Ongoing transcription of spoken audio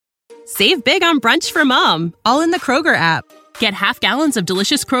Save big on brunch for mom, all in the Kroger app. Get half gallons of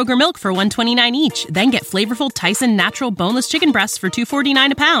delicious Kroger milk for $1.29 each. Then get flavorful Tyson natural boneless chicken breasts for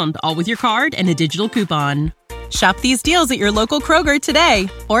 $2.49 a pound, all with your card and a digital coupon. Shop these deals at your local Kroger today,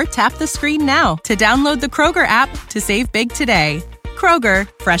 or tap the screen now to download the Kroger app to save big today. Kroger,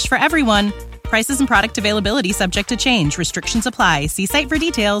 fresh for everyone. Prices and product availability subject to change. Restrictions apply. See site for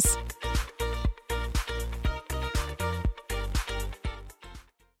details.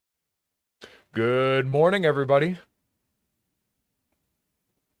 Good morning, everybody.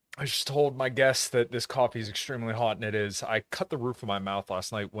 I just told my guests that this coffee is extremely hot, and it is. I cut the roof of my mouth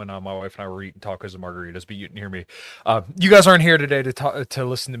last night when my wife and I were eating tacos and margaritas, but you didn't hear me. You guys aren't here today to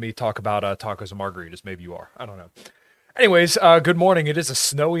listen to me talk about tacos and margaritas. Maybe you are. I don't know. Anyways, good morning. It is a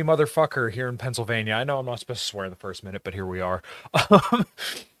snowy motherfucker here in Pennsylvania. I know I'm not supposed to swear in the first minute, but here we are.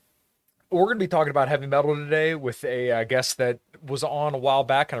 We're going to be talking about heavy metal today with a guest that was on a while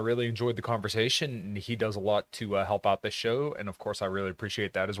back, and I really enjoyed the conversation, and he does a lot to help out this show, and of course, I really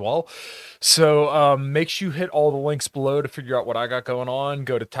appreciate that as well. So make sure you hit all the links below to figure out what I got going on.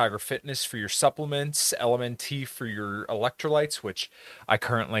 Go to Tiger Fitness for your supplements, LMNT for your electrolytes, which I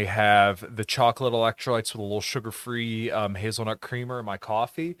currently have the chocolate electrolytes with a little sugar-free hazelnut creamer in my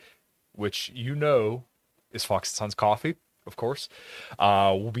coffee, which you know is Fox & Sons coffee. Of course.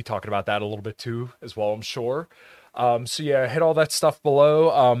 We'll be talking about that a little bit too, as well, I'm sure. So yeah, hit all that stuff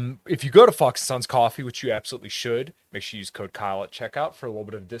below. If you go to Fox & Sons Coffee, which you absolutely should, make sure you use code Kyle at checkout for a little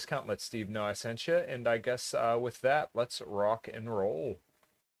bit of a discount. Let Steve know I sent you. And I guess with that, let's rock and roll.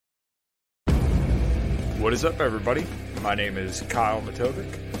 What is up, everybody? My name is Kyle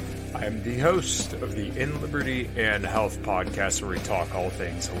Matovic. I am the host of the In Liberty and Health podcast, where we talk all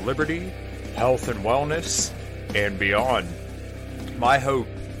things liberty, health, and wellness, and beyond. My hope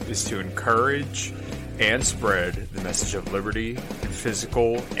is to encourage and spread the message of liberty and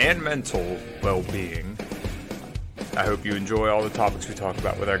physical and mental well-being. I hope you enjoy all the topics we talk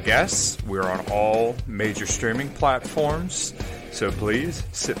about with our guests. We're on all major streaming platforms, so please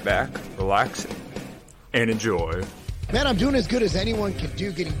sit back, relax, and enjoy. Man, I'm doing as good as anyone can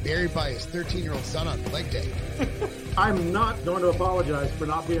do getting buried by his 13-year-old son on leg day. I'm not going to apologize for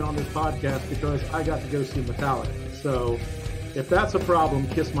not being on this podcast because I got to go see Metallica. So if that's a problem,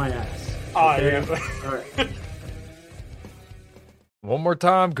 kiss my ass. Okay? All right. One more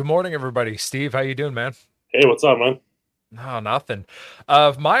time. Good morning, everybody. Steve, how you doing, man? Hey, what's up, man? No, nothing.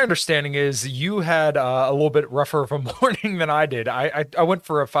 My understanding is you had a little bit rougher of a morning than I did. I went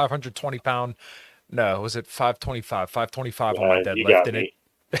for a 520-pound. No, was it 525? 525 on my deadlift, and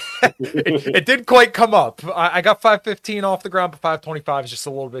it didn't quite come up. I got 515 off the ground, but 525 is just a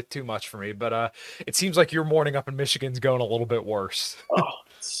little bit too much for me. But it seems like your morning up in Michigan's going a little bit worse. Oh,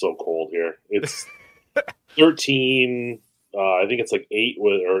 it's so cold here. It's 13. I think it's like 8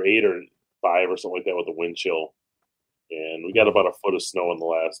 or 5 or something like that with the wind chill, and we got about a foot of snow in the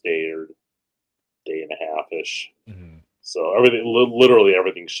last day or day and a half ish. Mm-hmm. So literally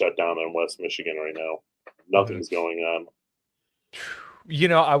everything's shut down in West Michigan right now. Nothing's going on. You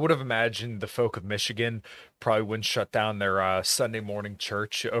know, I would have imagined the folk of Michigan probably wouldn't shut down their Sunday morning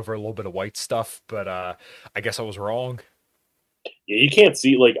church over a little bit of white stuff, but I guess I was wrong. Yeah, you can't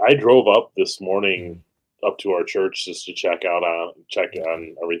see. Like, I drove up this morning up to our church just to check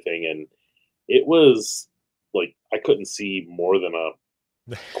on everything, and it was like I couldn't see more than a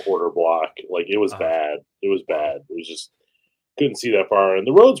quarter block. Like, it was bad. It was bad. It was just couldn't see that far, and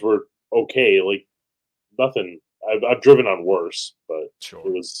the roads were okay. Like, nothing. I've driven on worse, but sure.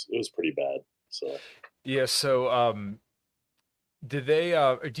 it was pretty bad. So yeah. So did they?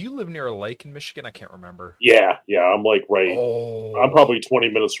 Do you live near a lake in Michigan? I can't remember. Yeah. I'm like right. Oh. I'm probably 20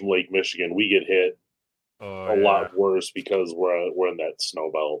 minutes from Lake Michigan. We get hit a lot worse because we're in that snow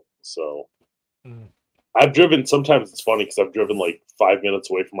belt. So I've driven. Sometimes it's funny because I've driven like 5 minutes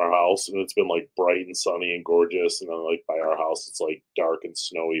away from our house, and it's been like bright and sunny and gorgeous, and then like by our house, it's like dark and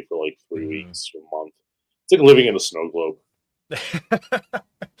snowy for like 3 weeks or a month. It's like living in a snow globe.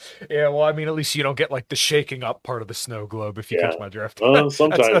 Yeah, well, I mean, at least you don't get like the shaking up part of the snow globe, if you catch my drift.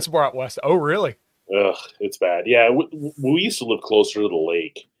 Sometimes that's more out west. Oh, really? Ugh, it's bad. Yeah, we used to live closer to the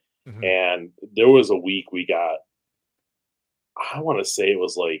lake, and there was a week we got, I want to say it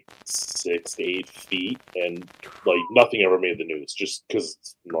was like 6 to 8 feet, and like nothing ever made the news, just because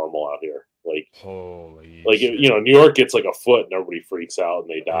it's normal out here. Like, holy, like shit. New York gets like a foot and everybody freaks out and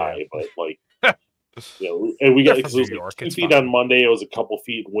they die, but like. And we got it was like 2 feet on Monday. It was a couple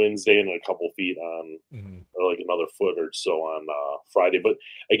feet Wednesday, and a couple feet on, or like another foot or so on Friday. But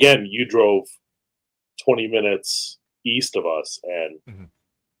again, you drove 20 minutes east of us and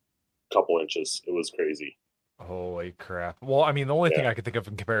a couple inches. It was crazy. Holy crap. Well, I mean, the only thing I could think of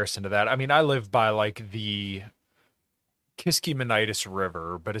in comparison to that, I mean, I live by like the Kiskiminitis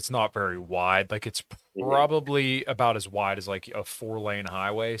River, but it's not very wide. Like it's probably about as wide as like a 4-lane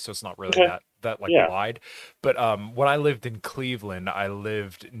highway, so it's not really that like wide. But when I lived in Cleveland, I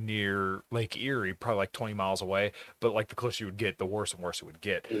lived near Lake Erie, probably like 20 miles away. But like the closer you would get, the worse and worse it would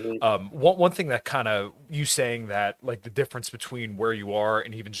get. One thing that kind of you saying that like the difference between where you are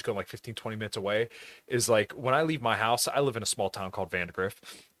and even just going like 15, 20 minutes away is like when I leave my house, I live in a small town called Vandegrift,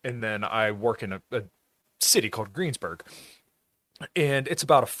 and then I work in a city called Greensburg, and it's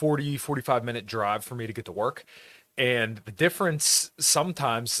about a 45 minute drive for me to get to work. And the difference,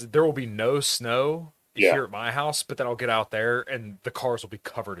 sometimes there will be no snow here at my house, but then I'll get out there and the cars will be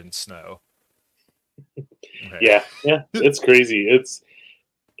covered in snow. Yeah, it's crazy. It's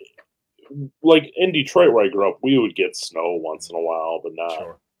like in Detroit where I grew up, we would get snow once in a while, but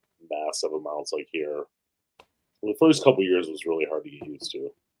not massive amounts like here. The first couple of years was really hard to get used to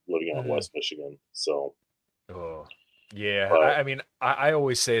living out in West Michigan. So, I mean, I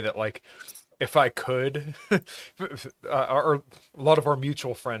always say that like if I could, or a lot of our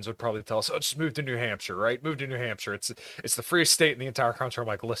mutual friends would probably tell us, "Oh, just move to New Hampshire, right? Move to New Hampshire. It's the freest state in the entire country." I'm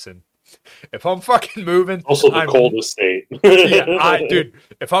like, listen, if I'm fucking moving, also the coldest state. Dude,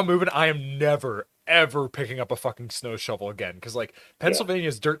 if I'm moving, I am never ever picking up a fucking snow shovel again. Because like Pennsylvania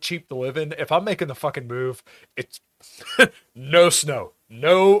is dirt cheap to live in. If I'm making the fucking move, it's no snow,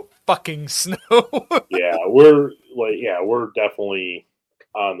 no fucking snow. We're definitely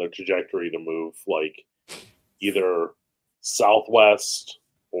on the trajectory to move like either southwest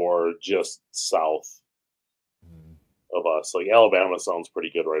or just south of us. Like Alabama sounds pretty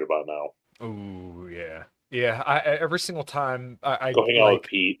good right about now. Oh yeah. Every single time I go hang out with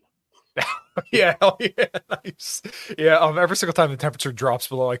Pete. Hell yeah, nice. Yeah, every single time the temperature drops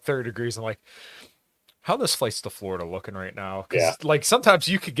below like 30 degrees, I'm like, how those flights to Florida looking right now? Because like sometimes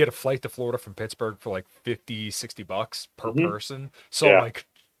you could get a flight to Florida from Pittsburgh for like $50-$60 per person. So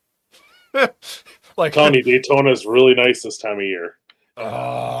like Tony, Daytona is really nice this time of year.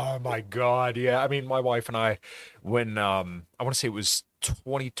 Oh my God. Yeah. I mean, my wife and I, when I want to say it was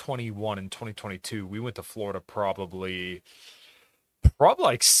 2021 and 2022, we went to Florida probably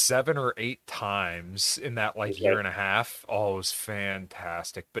like 7 or 8 times in that like year and a half. Oh, it was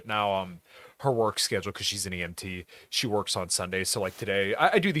fantastic. But now her work schedule, because she's an EMT, she works on Sundays. So like today,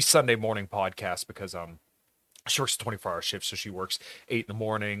 I do these Sunday morning podcasts because she works a 24-hour shift, so she works 8 in the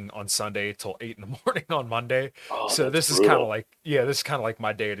morning on Sunday till 8 in the morning on Monday. So this is kind of like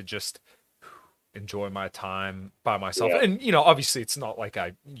my day to just enjoy my time by myself. And, you know, obviously it's not like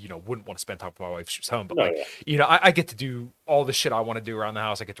I, you know, wouldn't want to spend time with my wife if she was home, but you know, I get to do all the shit I want to do around the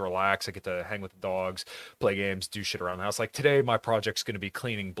house. I get to relax. I get to hang with the dogs, play games, do shit around the house. Like today, my project's going to be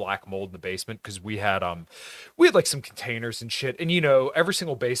cleaning black mold in the basement because we had like some containers and shit. And, you know, every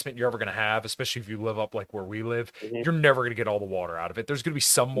single basement you're ever going to have, especially if you live up like where we live, you're never going to get all the water out of it. There's going to be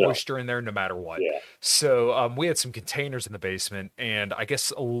some moisture in there no matter what. So we had some containers in the basement, and I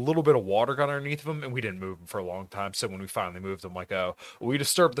guess a little bit of water got underneath them, and we didn't move them for a long time. So when we finally moved them, like, oh, we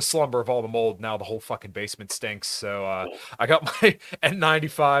disturbed the slumber of all the mold. Now the whole fucking basement stinks. So I got my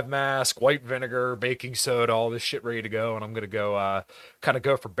N95 mask, white vinegar, baking soda, all this shit ready to go, and I'm gonna go kind of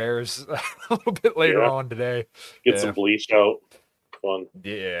go for bears a little bit later on today. Get some bleach out. Fun.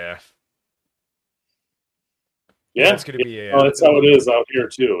 Yeah, it's gonna be. That's how it is out here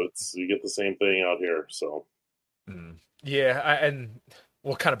too. You get the same thing out here. So. And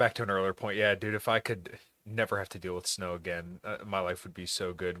well, kind of back to an earlier point. Yeah, dude, if I could never have to deal with snow again, my life would be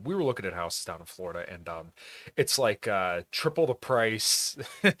so good. We were looking at houses down in Florida, and it's like triple the price,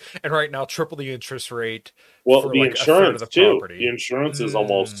 and right now triple the interest rate. Well, the insurance too. The insurance is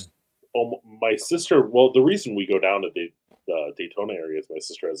almost. My sister. Well, the reason we go down to the Daytona area is my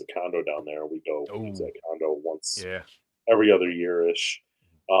sister has a condo down there. We go use that condo once every other year-ish.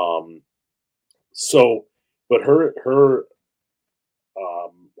 So, but her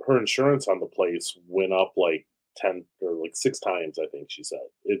insurance on the place went up like 10 or like 6 times, I think she said.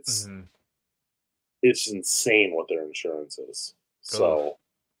 It's insane what their insurance is. So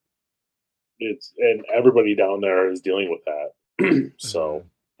and everybody down there is dealing with that. So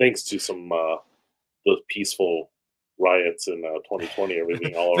thanks to some the peaceful riots in 2020,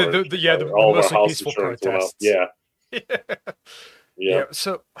 everything all over all of our house insurance went up. Yeah.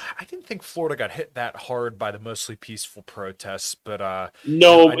 So I didn't think Florida got hit that hard by the mostly peaceful protests, but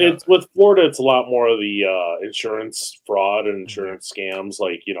no, it's with Florida. It's a lot more of the insurance fraud and insurance scams.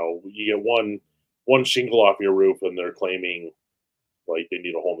 Like, you know, you get one shingle off your roof, and they're claiming like they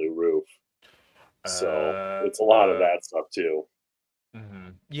need a whole new roof. So it's a lot of that stuff too.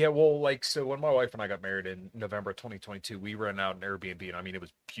 Yeah, well, like, so when my wife and I got married in November 2022, we rented out an Airbnb, and I mean, it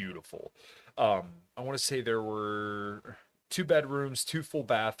was beautiful. I want to say there were 2 bedrooms, 2 full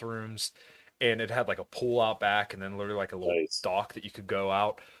bathrooms, and it had like a pool out back, and then literally like a little Nice. dock that you could go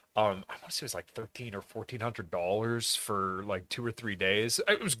out. I want to say it was like $1,300 or $1,400 for like 2 or 3 days.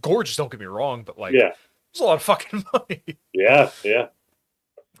 It was gorgeous, don't get me wrong, but like, Yeah. it was a lot of fucking money. Yeah. Yeah.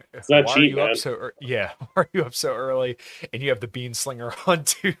 It's not Why are cheap, you man. up so yeah, why are you up so early? And you have the bean slinger on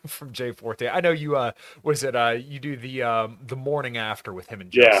too from Jay Forte. I know you was it you do the morning after with him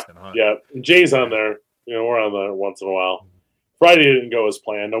and Yeah. Justin, huh? Yeah. Jay's on Yeah. there. We're on there once in a while. Friday didn't go as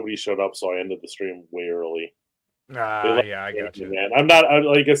planned. Nobody showed up, so I ended the stream way early. Yeah, I got you. Man, I'm not.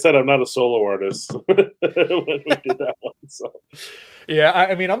 Like I said, I'm not a solo artist when we did that one. So Yeah,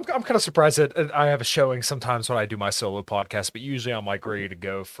 I mean, I'm kind of surprised that I have a showing sometimes when I do my solo podcast, but usually I'm like ready to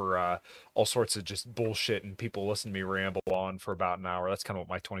go for all sorts of just bullshit and people listen to me ramble on for about an hour. That's kind of what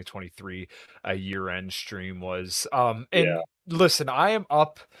my 2023 year-end stream was. yeah, And listen, I am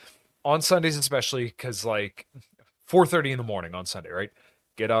up on Sundays especially because like 4:30 in the morning on Sunday, right?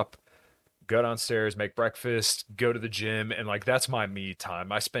 Get up, go downstairs, make breakfast, go to the gym, and like that's my me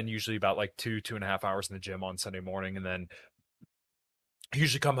time. I spend usually about like 2.5 hours in the gym on Sunday morning, and then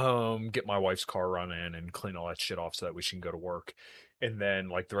usually come home, get my wife's car running, and clean all that shit off so that we can go to work. And then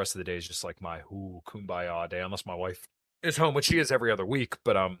like the rest of the day is just like my kumbaya day, unless my wife is home, which she is every other week.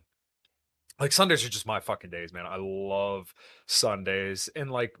 But like Sundays are just my fucking days, man. I love Sundays.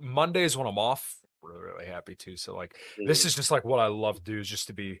 And like Mondays when I'm off, really, really happy too. So like this is just like what I love to do is just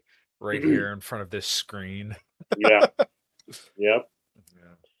to be right here in front of this screen. yeah, yep,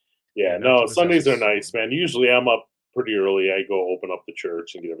 Yeah. yeah. No No, Joe Sundays are Possessions. nice, man. Usually I'm up pretty early. I go open up the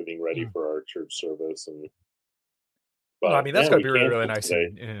church and get everything ready Mm. for our church service. And Well, I but mean that's man, gotta we be really, really canceled nice today.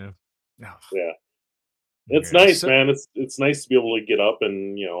 and yeah. Yeah, it's Yeah. nice, So man. It's nice to be able to get up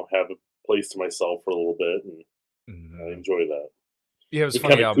and have a place to myself for a little bit, and I mhm. enjoy that. Yeah, it was We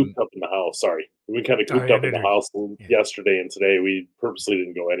kind funny. of cooped up in the house. Sorry, we kind of Oh cooped yeah, up no, in the no, house yeah, yesterday and today. We purposely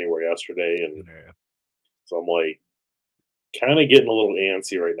didn't go anywhere yesterday, and yeah. so I'm like kind of getting a little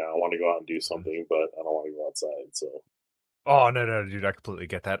antsy right now. I want to go out and do Mhm. something, but I don't want to go outside. So Oh no, no, dude, I completely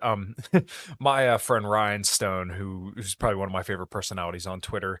get that. My friend Ryan Stone, who's probably one of my favorite personalities on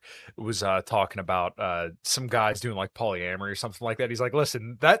Twitter, was talking about some guys doing like polyamory or something like that. He's like,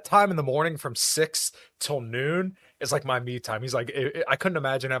 listen, that time in the morning from 6 till noon is like my me time. He's like, I couldn't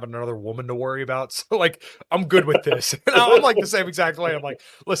imagine having another woman to worry about. So like, I'm good with this. And I'm like the same exact way. I'm like,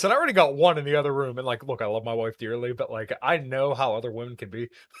 listen, I already got one in the other room, and like, look, I love my wife dearly, but like, I know how other women can be.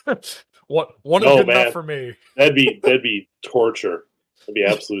 One is no, good enough man, for me. that'd be torture. That'd be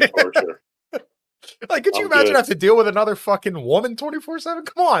absolute torture. Like, could you I'm imagine good. have to deal with another fucking woman 24/7?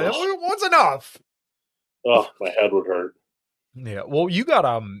 Come on, Ugh, one's enough. oh, my head would hurt. Yeah. Well, you got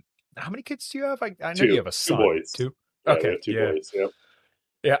how many kids do you have? I know you have a Two son. boys. Two. Yeah, we Okay. have two Yeah. boys. Yep.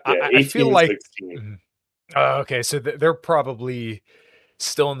 Yeah. Yeah, I feel 18 and like. 16. Mhm. Okay, so they're probably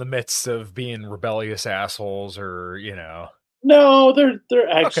still in the midst of being rebellious assholes, or No, Okay,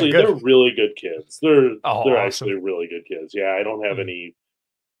 they're good. really good kids. They're Oh, they're awesome. actually really good kids. Yeah, I don't have Mhm, any.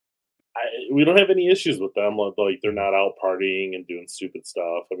 We don't have any issues with them. Like they're mhm. not out partying and doing stupid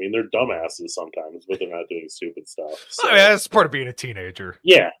stuff. I mean, they're dumbasses sometimes, but they're not doing stupid stuff. I mean, So that's part of being a teenager.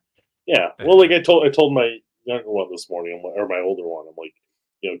 yeah, yeah. Well, Yeah. like I told my younger one this morning, or my older one, I'm like,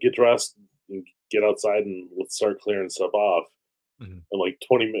 get dressed and get outside and let's start clearing stuff off. Mhm. And like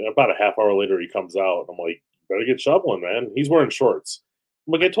 20 minutes, about a half hour later, he comes out. I'm like, better get shoveling, man. He's wearing shorts.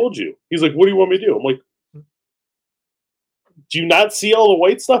 I'm like, I told you. He's like, what do you want me to do? I'm like, do you not see all the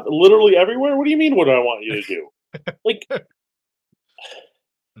white stuff literally everywhere? What do you mean? What do I want you to do? Like,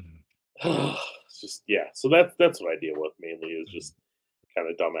 Mhm. it's just yeah. So that's what I deal with mainly is just kind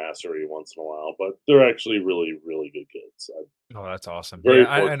of dumbassery once in a while. But they're actually really really good kids. I'm Oh, that's awesome. Yeah, very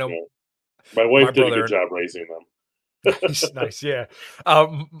I know fortunate. My my wife did a good brother. job raising them. Nice, nice, yeah.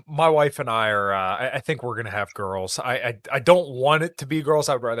 My wife and I are. I think we're gonna have girls. I don't want it to be girls.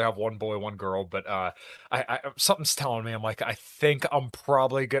 I'd rather have one boy, one girl. But something's telling me. I'm like, I think I'm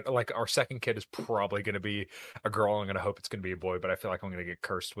probably gonna like our second kid is probably gonna be a girl. I'm gonna hope it's gonna be a boy, but I feel like I'm gonna get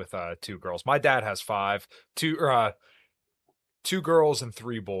cursed with 2 girls. My dad has five, 2 girls and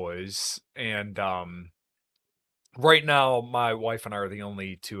 3 boys, and right now my wife and I are the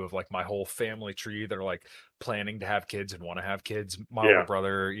only two of like my whole family tree that are like planning to have kids and want to have kids. My older Yeah,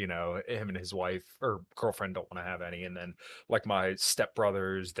 brother, him and his wife or girlfriend don't want to have any, and then like my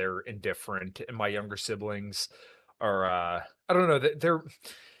stepbrothers, they're indifferent, and my younger siblings are I don't know, they're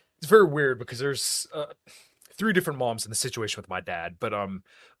it's very weird because there's three different moms in the situation with my dad, but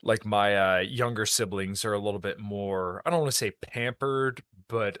like my younger siblings are a little bit more, I don't want to say pampered,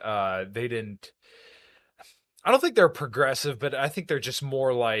 but they didn't, I don't think they're progressive, but I think they're just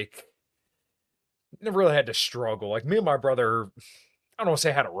more like, never really had to struggle. Like me and my brother, I don't want to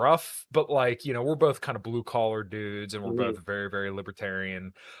say had it rough, but like, you know, we're both kind of blue collar dudes and we're both very, very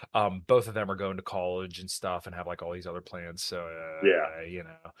libertarian. Both of them are going to college and stuff and have like all these other plans. So, you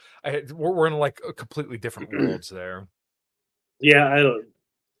know, we're in like a completely different worlds there. Yeah.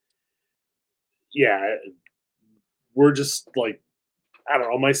 We're just like, I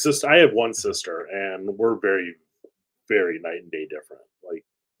don't know. My sister, I have one sister and we're very, very night and day different. Like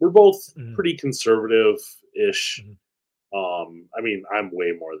we're both pretty conservative-ish. I mean, I'm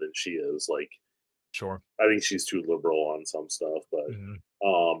way more than she is. Like, sure, I think she's too liberal on some stuff, but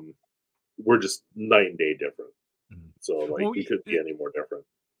we're just night and day different. So, like, we couldn't be any more different.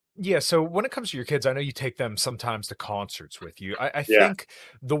 Yeah. So, when it comes to your kids, I know you take them sometimes to concerts with you. I think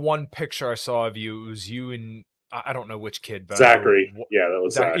the one picture I saw of you, it was you and I don't know which kid, but Zachary. Yeah, that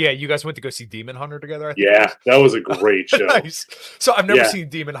was Zach. Yeah, you guys went to go see Demon Hunter together. I think that was a great show. Nice. So, I've never seen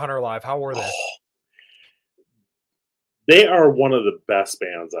Demon Hunter live. How were they? They are one of the best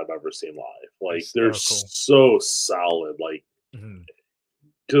bands I've ever seen live. Like they're so solid, like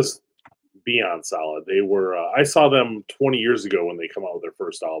just beyond solid. They were. I saw them 20 years ago when they come out with their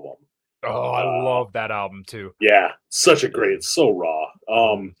first album. Oh, I love that album too. Yeah, such a great. It's so raw.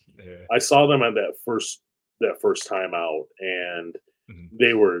 I saw them at that first time out, and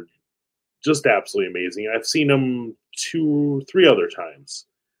they were just absolutely amazing. I've seen them 2-3 other times.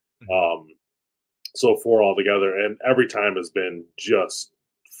 So 4 altogether, and every time has been just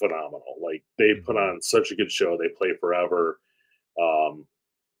phenomenal. Like they put on such a good show. They play forever.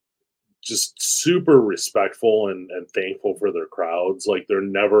 Just super respectful and thankful for their crowds. Like they're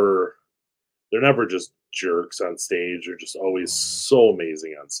never just jerks on stage. They're just always so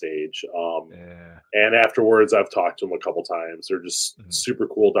amazing on stage. And afterwards, I've talked to them a couple times. They're just super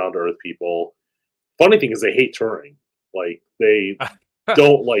cool, down to earth people. Funny thing is they hate touring. Like they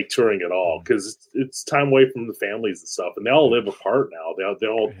don't like touring at all because it's time away from the families and stuff, and they all live apart now. They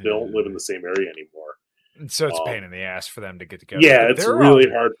don't live in the same area anymore. So it's a pain in the ass for them to get together. Yeah, it's really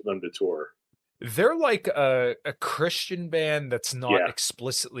hard for them to tour. They're like a Christian band that's not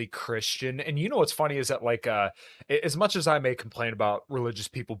explicitly Christian. And you know what's funny is that like as much as I may complain about religious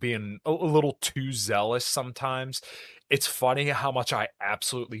people being a little too zealous sometimes, it's funny how much I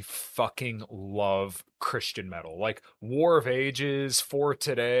absolutely fucking love Christian metal. Like War of Ages, For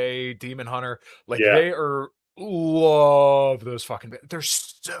Today, Demon Hunter, like they are love those fucking bands. They're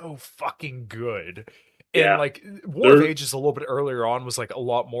so fucking good. And like War of Ages a little bit earlier on was like a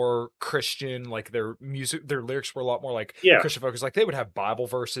lot more Christian, like their music, their lyrics were a lot more like Christian focused. Like they would have Bible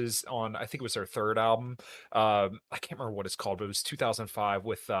verses on, I think it was their third album. I can't remember what it's called, but it was 2005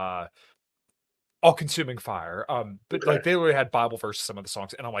 with All Consuming Fire. But like they literally had Bible verses, some of the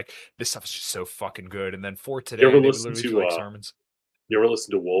songs, and I'm like, this stuff is just so fucking good. And then For Today, they would literally do like sermons. You ever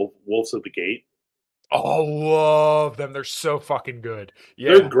listen to Wolves of the Gate? Oh, love them. They're so fucking good.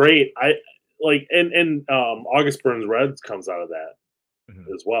 Yeah. They're great. And August Burns Red comes out of that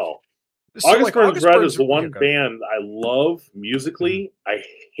as well. So August Burns Red is the one band I love musically. I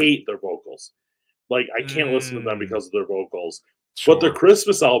hate their vocals. Like I can't listen to them because of their vocals. Sure. But their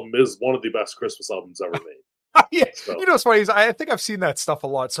Christmas album is one of the best Christmas albums ever made. Yeah, so. You know what's funny is I think I've seen that stuff a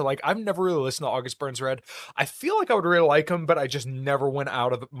lot. So like I've never really listened to August Burns Red. I feel like I would really like them, but I just never went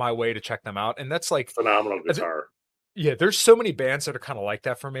out of my way to check them out. And that's like phenomenal guitar. Yeah, there's so many bands that are kind of like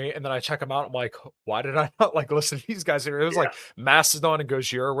that for me, and then I check them out. I'm like, why did I not like listen to these guys? It was like Mastodon and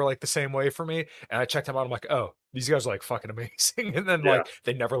Gojira were like the same way for me, and I checked them out. I'm like, oh, these guys are like fucking amazing, and then like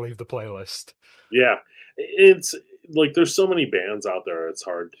they never leave the playlist. Yeah, it's like there's so many bands out there. It's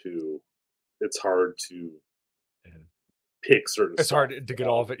hard to pick certain. It's hard to get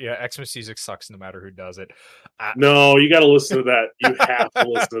all of it. Yeah, Xmas music sucks no matter who does it. No, you got to listen to that. You have to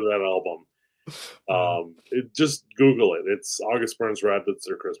listen to that album. Just Google it. It's August Burns Red. That's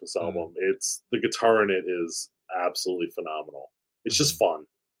their Christmas album. It's the guitar in it is absolutely phenomenal. It's just fun.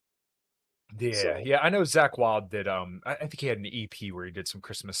 Yeah. I know Zach Wild did. I think he had an EP where he did some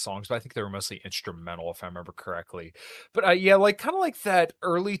Christmas songs, but I think they were mostly instrumental, if I remember correctly. But like kind of like that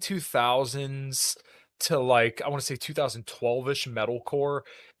early 2000s to like I want to say 2012ish metalcore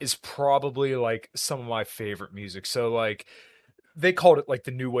is probably like some of my favorite music. So like they called it like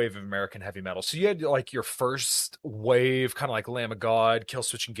the new wave of American heavy metal. So you had like your first wave, kind of like Lamb of God,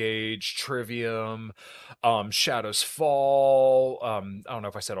 Killswitch Engage, Trivium, Shadows Fall. I don't know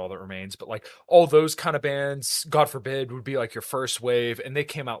if I said All That Remains, but like all those kind of bands, God forbid, would be like your first wave. And they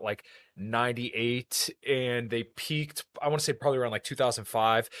came out like 98 and they peaked, I want to say probably around like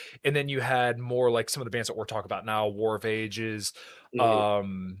 2005. And then you had more like some of the bands that we're talking about now, War of Ages,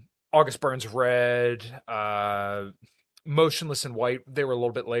 August Burns Red, Motionless in White. They were a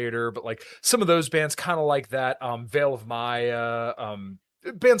little bit later, but like some of those bands kind of like that, Veil of Maya,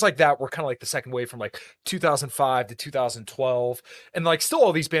 bands like that were kind of like the second wave from like 2005 to 2012. And like still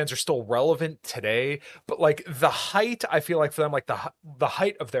all these bands are still relevant today, but like the height, I feel like for them, like the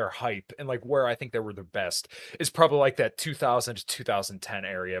height of their hype and like where I think they were the best is probably like that 2000 to 2010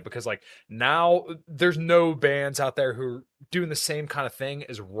 area, because like now there's no bands out there who are doing the same kind of thing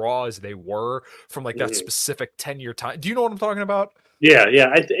as raw as they were from like that specific 10-year time. Do you know what I'm talking about? Yeah.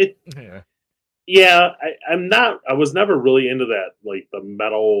 Yeah. I was never really into that, like the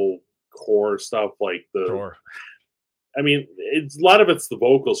metal core stuff, like Sure. I mean, a lot of it's the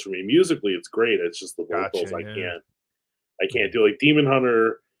vocals for me. Musically, it's great. It's just the vocals. Gotcha, I can't do. Like Demon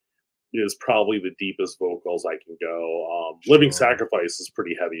Hunter is probably the deepest vocals I can go. Living Sacrifice is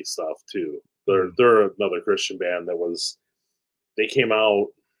pretty heavy stuff too. They're another Christian band they came out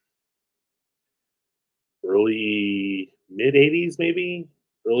early mid 80s, maybe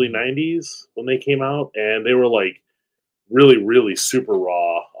early 90s when they came out, and they were like really, really super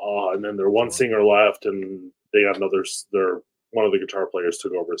raw. And then their one singer left, and they got one of the guitar players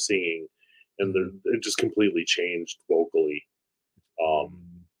took over singing, and it just completely changed vocally.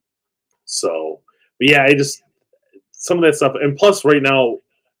 So, but yeah, some of that stuff, and plus right now,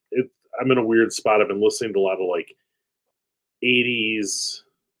 I'm in a weird spot. I've been listening to a lot of like 80s,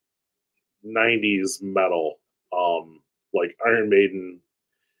 90s metal, like Iron Maiden.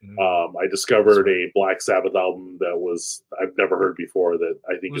 I discovered a Black Sabbath album that I've never heard before, that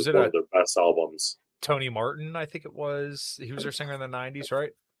I think is one of their best albums. Tony Martin, I think it was. He was their singer in the 90s,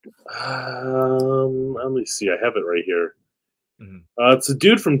 right? Let me see. I have it right here. It's a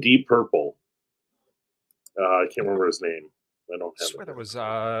dude from Deep Purple. I can't remember his name. I don't have I swear it. there was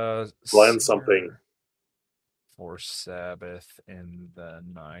Glenn something for Sabbath in the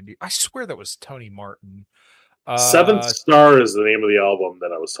 90s. I swear that was Tony Martin. Seventh Star is the name of the album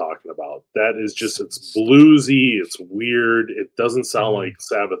that I was talking about. That is just, it's bluesy, it's weird, it doesn't sound like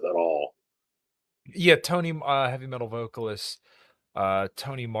Sabbath at all. Yeah, Tony, heavy metal vocalist,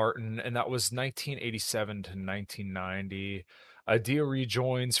 Tony Martin, and that was 1987 to 1990. Dio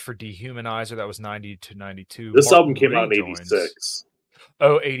rejoins for Dehumanizer, that was 90 to 92. This album came out in 86.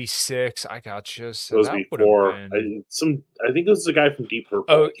 Oh, 86. I gotcha. So it was that before. Been... I think it was the guy from Deep Purple.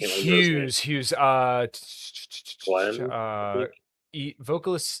 Oh, Hughes. Glenn.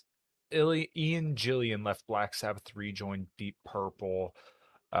 Vocalist Ian Gillian left Black Sabbath to rejoin Deep Purple.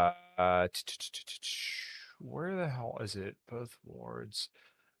 Where the hell is it? Both Wards.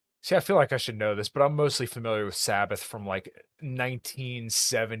 See, I feel like I should know this, but I'm mostly familiar with Sabbath from like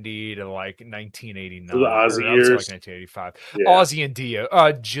 1970 to like 1989. The Ozzy years. Like 1985. Yeah. Ozzy and Dio.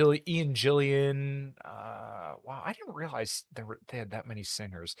 Ian Gillian. Wow, I didn't realize they had that many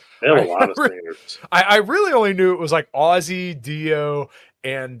singers. They have a lot of singers. I really only knew it was like Ozzy, Dio,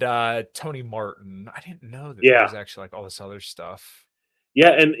 and Tony Martin. I didn't know that there was actually like all this other stuff.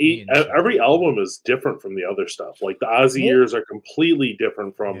 Yeah, and every album is different from the other stuff. Like the Ozzy years are completely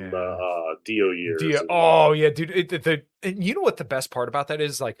different from the Dio years. Oh yeah, dude. And you know what the best part about that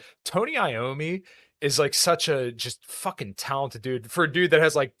is? Like Tony Iommi is like such a just fucking talented dude. For a dude that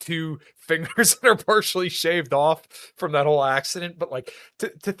has like 2 fingers that are partially shaved off from that whole accident. But like to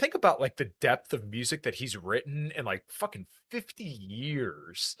think about like the depth of music that he's written in like fucking 50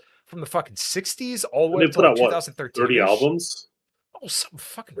 years, from the fucking 60s all the way to like 2013. 30 albums. Oh, something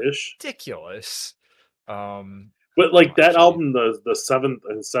fucking ridiculous. But like that album, the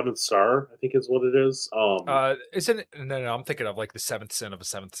Seventh Star, I think is what it is. Isn't it? No, I'm thinking of like the Seventh Sin of a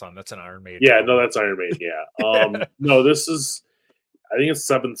Seventh Son. That's an Iron Maiden. Yeah, no, that's Iron Maiden. Yeah. No, this is. I think it's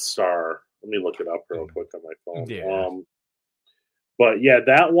Seventh Star. Let me look it up real quick on my phone. Yeah. But yeah,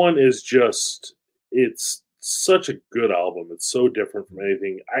 that one is just. It's such a good album. It's so different from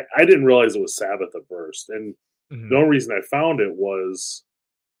anything. I didn't realize it was Sabbath at first, and the only reason I found it was.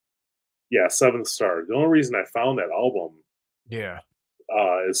 Yeah, Seventh Star. The only reason I found that album,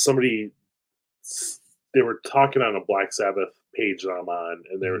 is they were talking on a Black Sabbath page that I'm on,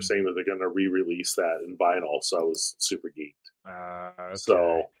 and they were saying that they're going to re-release that in vinyl. So I was super geeked. Okay.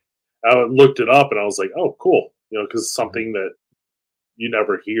 So I looked it up, and I was like, "Oh, cool!" You know, because something that you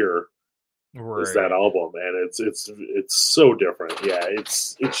never hear is that album, and it's so different. Yeah,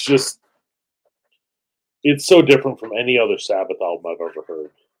 it's so different from any other Sabbath album I've ever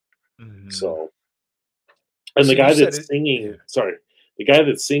heard. So, and the guy that's singing, the guy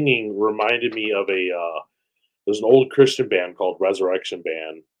that's singing reminded me of there's an old Christian band called Resurrection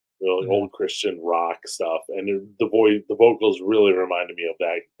Band, old Christian rock stuff, and the vocals really reminded me of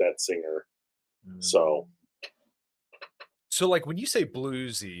that singer. So like when you say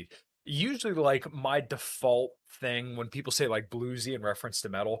bluesy, usually like my default thing when people say like bluesy in reference to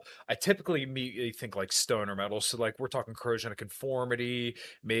metal, I typically immediately think like stoner metal. So like we're talking Corrosion of Conformity,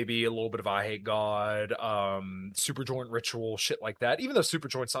 maybe a little bit of I Hate God, Superjoint Ritual, shit like that. Even though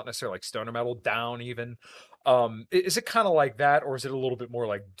Superjoint's not necessarily like stoner metal, Down even. Is it kind of like that, or is it a little bit more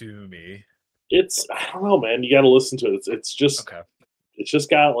like doomy? I don't know, man. You got to listen to it. It's just okay. It's just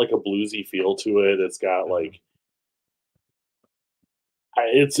got like a bluesy feel to it. It's got like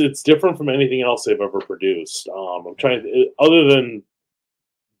it's different from anything else they've ever produced. I'm trying to, other than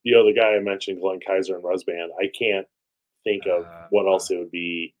the other guy I mentioned, Glenn Kaiser and Rusband, I can't think of what else it would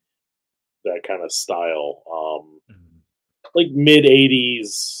be that kind of style. Like mid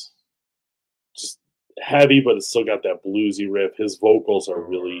 80s, just heavy, but it's still got that bluesy riff. His vocals are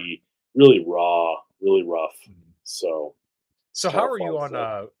really, really raw, really rough. So how are you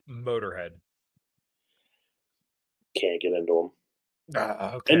on Motorhead? Can't get into them.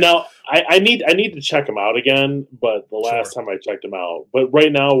 Okay. And now I need to check them out again, but the last time I checked them out, but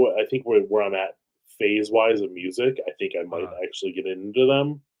right now I think where I'm at phase wise of music, I think I might actually get into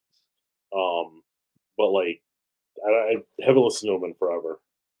them. But like I haven't listened to them in forever.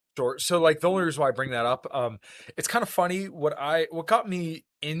 Sure. So like the only reason why I bring that up, it's kind of funny what got me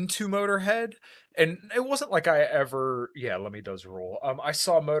into Motorhead, and it wasn't like I ever Lemmy does roll. I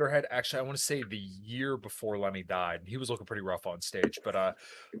saw Motorhead actually, I want to say the year before Lemmy died. He was looking pretty rough on stage, but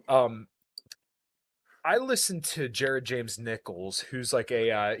I listened to Jared James Nichols, who's like he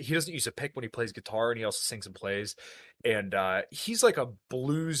doesn't use a pick when he plays guitar, and he also sings and plays. And he's like a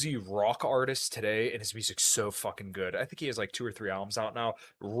bluesy rock artist today, and his music's so fucking good. I think he has like 2 or 3 albums out now.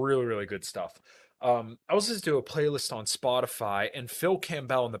 Really, really good stuff. I was listening to a playlist on Spotify, and Phil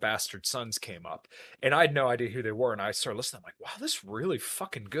Campbell and the Bastard Sons came up, and I had no idea who they were. And I started listening. I'm like, wow, this is really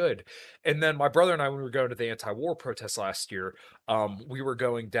fucking good. And then my brother and I, when we were going to the anti-war protest last year, we were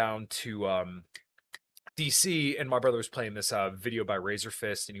going down to DC, and my brother was playing this video by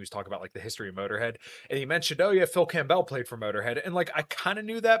Razorfist, and he was talking about like the history of Motorhead, and he mentioned, oh yeah, Phil Campbell played for Motorhead, and like I kind of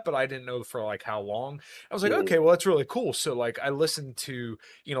knew that, but I didn't know for like how long. I was like, okay, well that's really cool. So like I listened to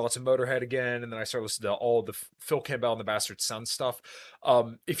lots of Motorhead again, and then I started listening to all the Phil Campbell and the Bastard Sons stuff.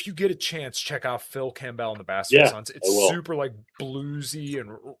 If you get a chance, check out Phil Campbell and the Bastard Sons. It's super like bluesy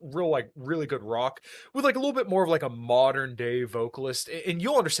and really good rock with like a little bit more of like a modern day vocalist, and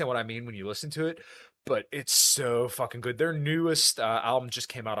you'll understand what I mean when you listen to it. But it's so fucking good. Their newest album just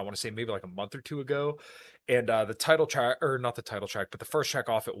came out, I want to say maybe like a month or 2 ago. And the title track, or not the title track, but the first track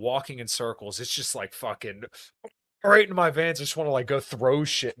off it, Walking in Circles, it's just like fucking right into my veins. I just want to like go throw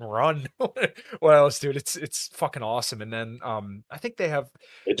shit and run. What else, dude? It's fucking awesome. And then I think they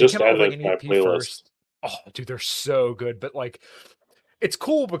just added my playlist. First. Oh, dude, they're so good. But like, it's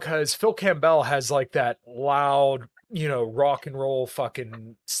cool because Phil Campbell has like that loud, rock and roll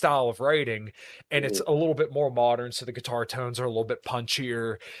fucking style of writing, and it's a little bit more modern, so the guitar tones are a little bit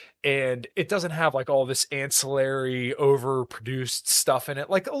punchier, and it doesn't have like all this ancillary overproduced stuff in it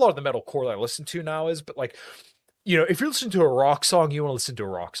like a lot of the metalcore that I listen to now is. But like, if you listen to a rock song, you want to listen to a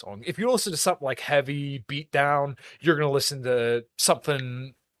rock song. If you listen to something like heavy beat down, you're going to listen to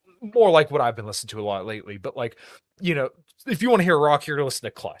something more like what I've been listening to a lot lately. But like, if you want to hear rock, you're going to listen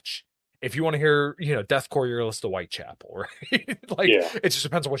to Clutch. If you want to hear, deathcore, you're going to listen to Whitechapel, right? It just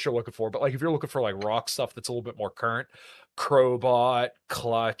depends on what you're looking for. But like, if you're looking for like rock stuff that's a little bit more current, Crowbot,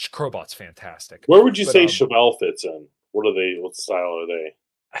 Clutch. Crowbot's fantastic. Where would you say Chevelle fits in? What style are they?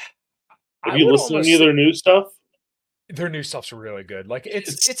 Have you listened to any of their new stuff? Their new stuff's really good. Like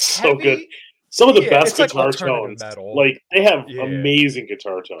it's so heavy. Good. Some of the best guitar like tones. metal. Like they have amazing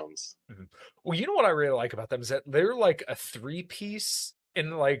guitar tones. Mm-hmm. Well, you know what I really like about them is that they're like a 3-piece,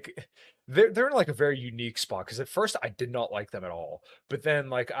 and like they're in like a very unique spot. Because at first I did not like them at all, but then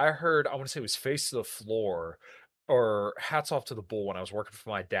like I heard, I want to say it was Face to the Floor or Hats Off to the Bull when I was working for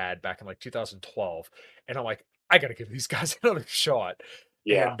my dad back in like 2012, and I'm like, I gotta give these guys another shot.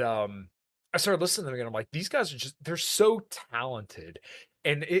 Yeah. And I started listening to them again. I'm like, these guys are they're so talented.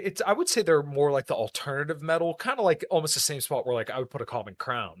 And it's, I would say they're more like the alternative metal, kind of like almost the same spot where like I would put a Common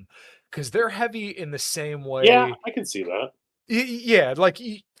Crown, because they're heavy in the same way. Yeah, I can see that. Yeah, like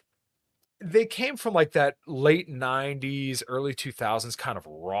they came from like that late 90s, early 2000s kind of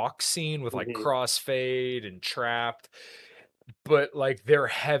rock scene with like Mhm. Crossfade and Trapped, but like they're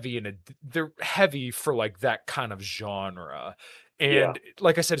heavy for like that kind of genre. Yeah. And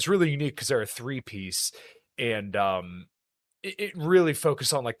like I said, it's really unique because they're a three-piece, and it really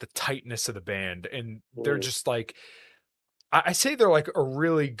focused on like the tightness of the band, and they're Mhm. just like I say they're like a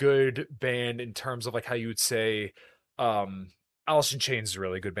really good band in terms of like how you would say Alice in Chains is a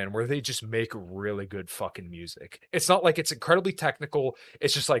really good band where they just make really good fucking music. It's not like it's incredibly technical.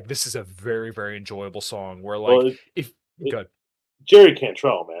 It's just like this is a very, very enjoyable song where Well, like if it good. Jerry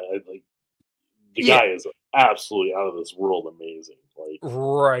Cantrell, man, like, the Yeah, guy is absolutely out of this world amazing, like,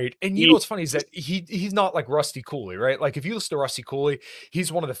 right. And you know he what's funny is that he's not like Rusty Cooley, right? Like if you listen to Rusty Cooley,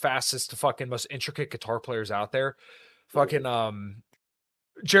 he's one of the fastest fucking most intricate guitar players out there. Mhm. Fucking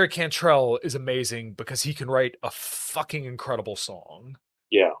Jerry Cantrell is amazing because he can write a fucking incredible song.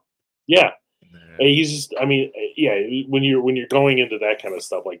 Yeah. Yeah. Yeah. And he's just, I mean, yeah, when you're going into that kind of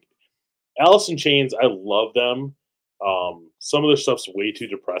stuff, like Alice in Chains, I love them. Some of their stuff's way too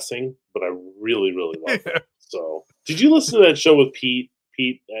depressing, but I really, really love them. So, did you listen to that show with Pete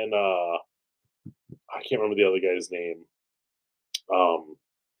and I can't remember the other guy's name. Um,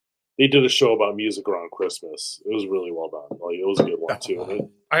 they did a show about music around Christmas. It was really well done. Like, it was a good one too. And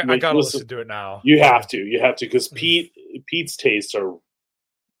I like, gotta listen, listen to it now. you Yeah. have to, because Mhm. Pete's tastes are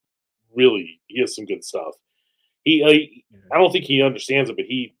really, he has some good stuff. He, I don't think he understands it, but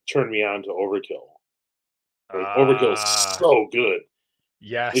he turned me on to Overkill. Like, Overkill is Ah, so good. Like,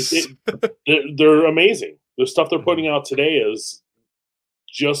 yes. they're amazing. The stuff they're putting Mhm. out today is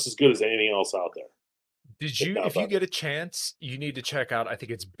just as good as anything else out there, if not If you better. get a chance, you need to check out, I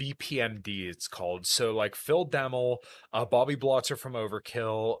think it's BPMD it's called. So like Phil Demmel, Bobby Blotzer from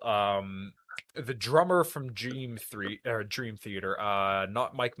Overkill, the drummer from Dream Theater,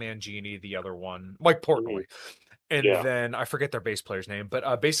 not Mike Mangini, the other one, Mike Mhm. Portnoy. And Yeah. then I forget their bass player's name,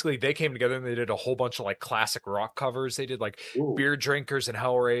 but basically they came together and they did a whole bunch of like classic rock covers. They did like Ooh, Beer Drinkers and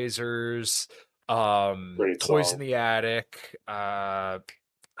Hellraisers, great Toys in song. the Attic,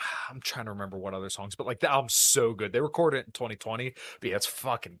 I'm trying to remember what other songs, but like the album's so good. They recorded it in 2020, but yeah, it's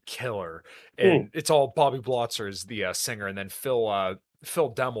fucking killer. Hmm. And it's all Bobby Blotzer is the singer, and then Phil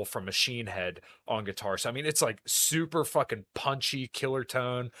Demmel from Machine Head on guitar. So I mean, it's like super fucking punchy, killer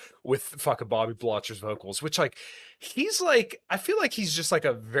tone with fucking Bobby Blotzer's vocals, which like he's like I feel like he's just like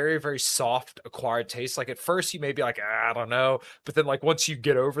a very, very soft acquired taste. Like at first you may be like, I don't know, but then like once you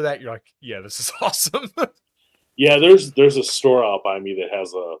get over that, you're like, yeah, this is awesome. Yeah, there's a store out by me that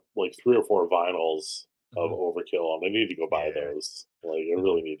has like 3 or 4 vinyls of Mhm. Overkill, and I need to go buy Yeah. those. Like, I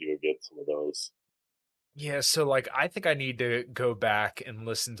really Mhm. need to go get some of those. Yeah, so like I think I need to go back and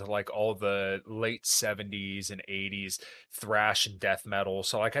listen to like all the late 70s and 80s thrash and death metal.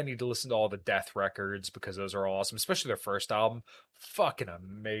 So like I need to listen to all the Death records because those are awesome, especially their first album. Fucking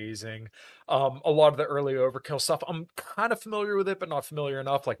amazing. A lot of the early Overkill stuff, I'm kind of familiar with it, but not familiar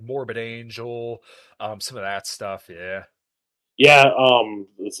enough, like Morbid Angel, some of that stuff, yeah. Yeah,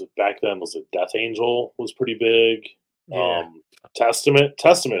 back then, was it Death Angel was pretty big. Yeah. Testament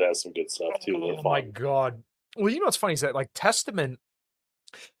has some good stuff too. They're Oh my fun. God. Well, you know what's funny is that like Testament,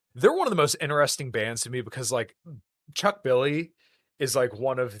 they're one of the most interesting bands to me because like Chuck Billy is like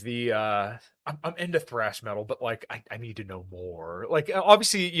one of the I'm into thrash metal, but like I need to know more. Like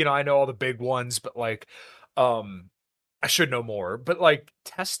obviously, you know, I know all the big ones, but like um I should know more. But like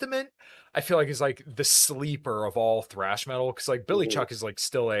Testament, I feel like is like the sleeper of all thrash metal because like Billy Mhm. Chuck is like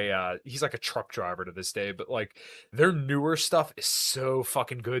still a he's like a truck driver to this day, but like their newer stuff is so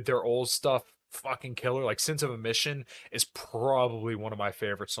fucking good. Their old stuff fucking killer. Like Sense of a Mission is probably one of my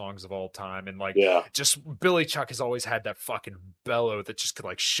favorite songs of all time. And like Yeah, just Billy Chuck has always had that fucking bellow that just could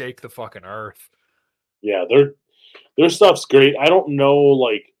like shake the fucking earth. yeah, their stuff's great. I don't know,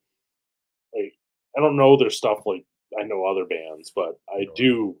 like I don't know their stuff like I know other bands, but I Sure.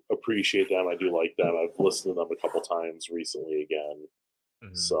 do appreciate them. I do like them. I've listened to them a couple times recently again.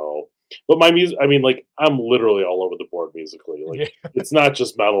 Mhm. So, but my music, I mean, like, I'm literally all over the board musically. Like, Yeah. it's not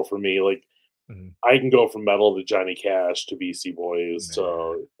just metal for me. Like, Mhm. I can go from metal to Johnny Cash to BC Boys Nah.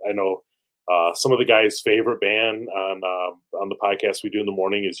 to I know some of the guys' favorite band on the podcast we do in the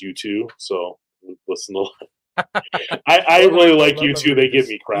morning is U2. So listen to. I really like Let me U2. They read give this.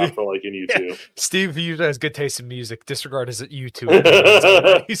 me crap for liking Yeah. U2. Steve usually has good taste in music. Disregard his YouTube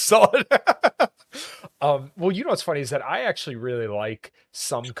opinions. He's solid. Well, you know what's funny is that I actually really like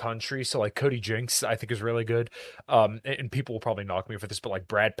some country. So like Cody Jinks, I think is really good. And people will probably knock me for this, but like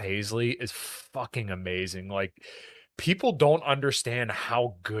Brad Paisley is fucking amazing. Like people don't understand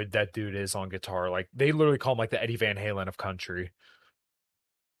how good that dude is on guitar. Like they literally call him like the Eddie Van Halen of country.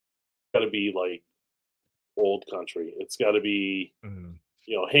 got to be like old country. It's got to be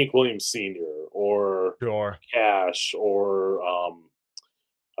Hank Williams Sr. or Sure. Cash or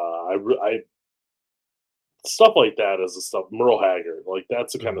I stuff like that is the stuff. Merle Haggard, like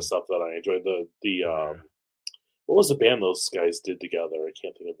that's the kind of stuff that I enjoy. What was the band those guys did together? I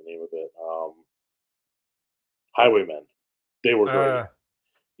can't think of the name of it. Highwaymen. They were great.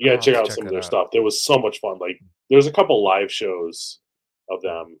 You gotta check out some of their stuff. There was so much fun. Like there's a couple live shows of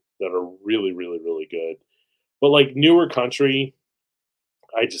them that are really, really, really good. But like newer country,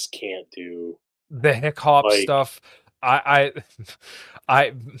 I just can't do the hip hop stuff. I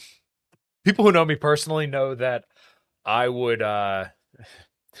people who know me personally know that I would how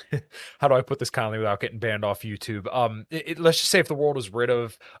do I put this kindly without getting banned off YouTube? Let's just say if the world was rid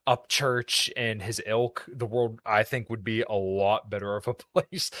of Upchurch and his ilk, the world I think would be a lot better of a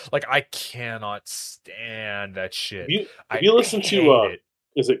place. Like I cannot stand that shit. Have you listened to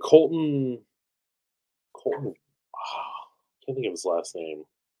is it Colton? I can't think of his last name.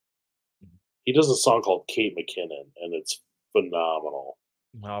 He does a song called Kate McKinnon, and it's phenomenal.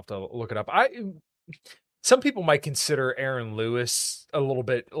 I'll have to look it up. Some people might consider Aaron Lewis a little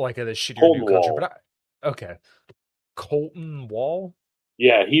bit like a shittier Colton new country, Wall. but okay. Colton Wall?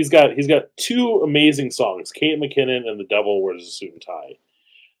 Yeah, he's got 2 amazing songs, Kate McKinnon and The Devil Wears a Suit and Tie.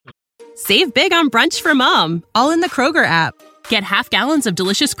 Save big on brunch for mom, all in the Kroger app. Get half gallons of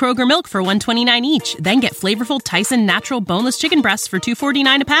delicious Kroger milk for $1.29 each. Then get flavorful Tyson natural boneless chicken breasts for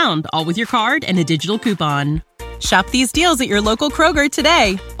 $2.49 a pound, all with your card and a digital coupon. Shop these deals at your local Kroger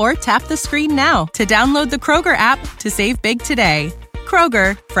today, or tap the screen now to download the Kroger app to save big today.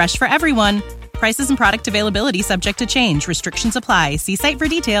 Kroger, fresh for everyone. Prices and product availability subject to change. Restrictions apply. See site for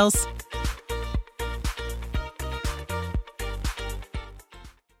details.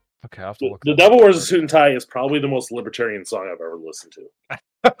 Okay, I'll have to look. The Devil Wears a Suit and Tie is probably the most libertarian song I've ever listened to.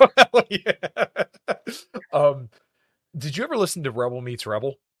 Did you ever listen to Rebel Meets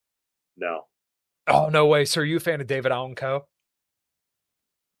Rebel? No. Oh, no way. So are you a fan of David Allan Coe?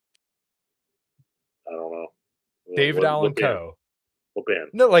 I don't know. David Allan Coe. What band?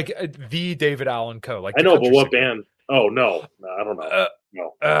 No, like the David Allan Coe. Like I know, but what band? Oh, no. I don't know.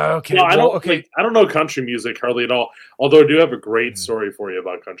 No. Okay. No, I don't know country music hardly at all. Although I do have a great story for you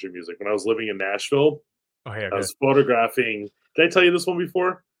about country music. When I was living in Nashville, I was photographing. Did I tell you this one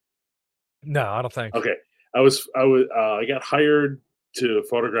before? No, I don't think. Okay. I got hired to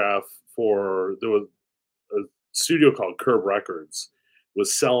photograph there was a studio called Curb Records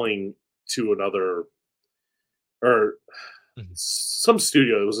was selling to another or some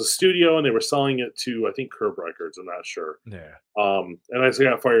studio. It was a studio and they were selling it to, I think, Curb Records. I'm not sure. Yeah. And I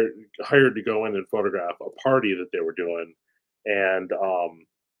got hired to go in and photograph a party that they were doing. And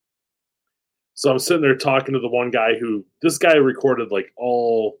so I'm sitting there talking to the one guy this guy recorded like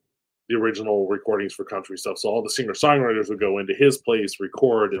all the original recordings for country stuff. So all the singer-songwriters would go into his place,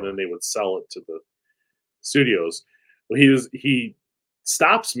 record, and then they would sell it to the studios. Well, he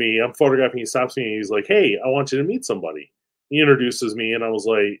stops me. I'm photographing. He stops me and he's like, "Hey, I want you to meet somebody." He introduces me and I was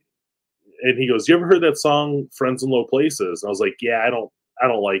like, and he goes, "You ever heard that song, Friends in Low Places?" And I was like, "Yeah, I don't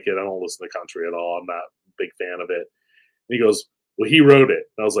like it. I don't listen to country at all. I'm not a big fan of it." And he goes, "Well, he wrote it."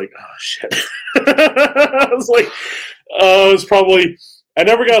 And I was like, "Oh shit." I was like, it was probably, I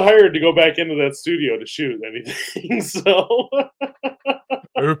never got hired to go back into that studio to shoot anything. So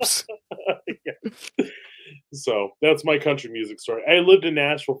oops. Yeah. So that's my country music story. I lived in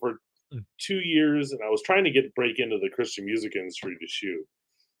Nashville for 2 years and I was trying to break into the Christian music industry to shoot.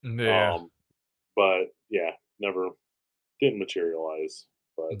 Yeah. But yeah, never didn't materialize.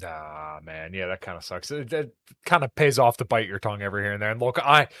 But nah, man. Yeah, that kind of sucks. That kind of pays off to bite your tongue every here and there. And look,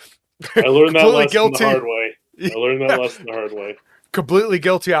 I learned that lesson the hard way. I learned that lesson the hard way. Completely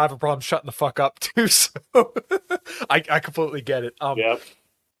guilty. I have a problem shutting the fuck up too. So I completely get it. Yeah.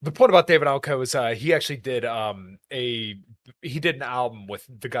 The point about David Allan Coe is he actually did he did an album with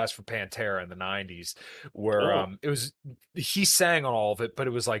the guys from Pantera in the 90s where he sang on all of it, but it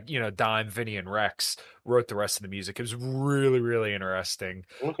was like, Dime, Vinny, and Rex wrote the rest of the music. It was really, really interesting.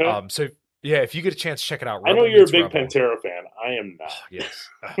 Okay. So yeah, if you get a chance to check it out. I know you're a big Pantera fan. I am not. Oh, yes.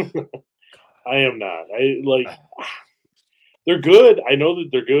 I am not. They're good. I know that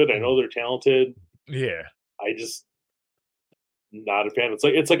they're good. I know they're talented. Yeah. I just not a fan.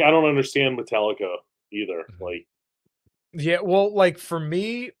 It's like I don't understand Metallica either. Like, yeah, well, like for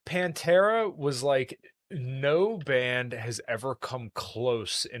me, Pantera was like no band has ever come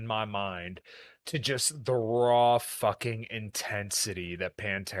close in my mind to just the raw fucking intensity that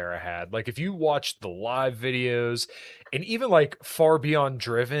Pantera had. Like if you watched the live videos And even like Far Beyond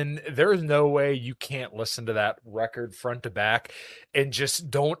Driven, there is no way you can't listen to that record front to back and just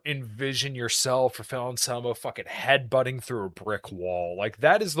don't envision yourself or Phil Anselmo fucking headbutting through a brick wall. Like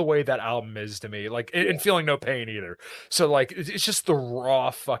that is the way that album is to me. Like, and feeling no pain either. So like, it's just the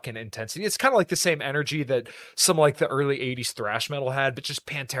raw fucking intensity. It's kind of like the same energy that some like the early 80s thrash metal had, but just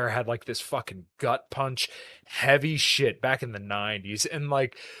Pantera had like this fucking gut punch, heavy shit back in the 90s. And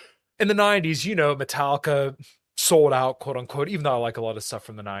like in the 90s, you know, Metallica sold out, quote unquote, even though I like a lot of stuff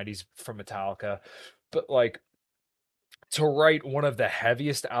from the 90s from Metallica. But like to write one of the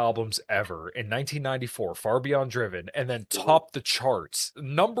heaviest albums ever in 1994, Far Beyond Driven, and then top the charts,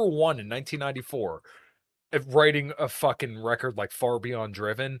 number one in 1994, writing a fucking record like Far Beyond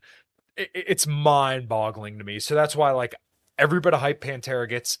Driven, it's mind-boggling to me. So that's why, like, every bit of hype Pantera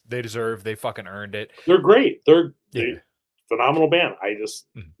gets, they deserve. They fucking earned it. They're great. They're phenomenal band.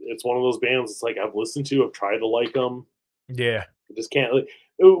 It's one of those bands. It's like I've listened to. I've tried to like them. Yeah, I just can't.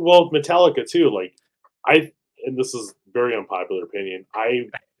 Well, Metallica too. Like and this is very unpopular opinion.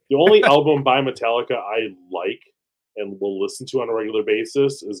 The only album by Metallica I like and will listen to on a regular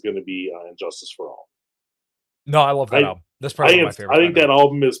basis is going to be Injustice for All. No, I love that album. That's probably my favorite. I think that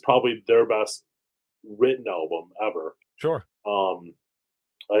album is probably their best written album ever. Sure.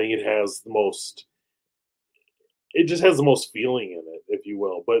 I think it has the most. It just has the most feeling in it, if you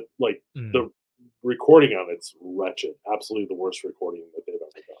will. But like the recording on it's wretched. Absolutely the worst recording that they've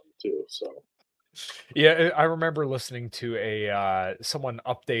ever done, too. So. Yeah, I remember listening to someone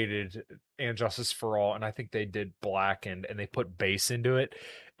updated And Justice for All, and I think they did Blackened, and they put bass into it,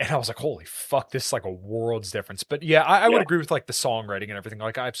 and I was like, holy fuck, this is like a world's difference. But yeah, I would agree with like the songwriting and everything.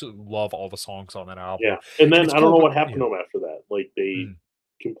 Like I absolutely love all the songs on that album. Yeah, and then I don't know what happened to them after that. Like they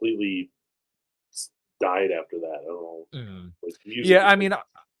completely died after that. I don't know. Like, yeah, I mean,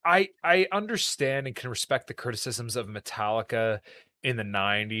 I understand and can respect the criticisms of Metallica in the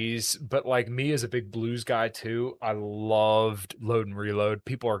 90s, but like me as a big blues guy too, I loved Load and Reload.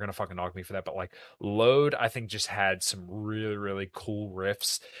 People are gonna fucking knock me for that, but like Load I think just had some really, really cool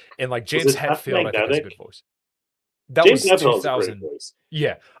riffs, and like James Hetfield I think has a good voice. That James was Hetfield's 2000.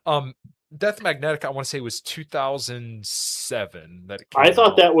 Yeah. Death Magnetic I want to say was 2007 that it came I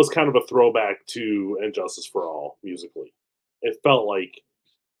thought out. that was kind of a throwback to Injustice for All musically. It felt like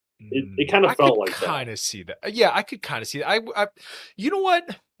it kind of felt like that. I could kind of see that. Yeah, I could kind of see that. I you know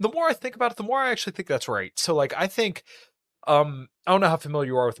what? The more I think about it, the more I actually think that's right. So like I think I don't know how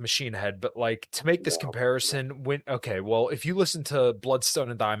familiar you are with Machine Head, but like to make this comparison, if you listen to Bloodstone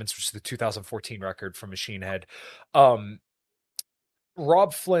and Diamonds, which is the 2014 record from Machine Head,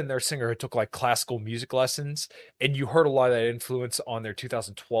 Rob Flynn, their singer, took like classical music lessons, and you heard a lot of that influence on their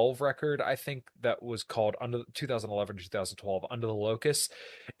 2012 record. I think that was called 2011 to 2012, Under the Locust,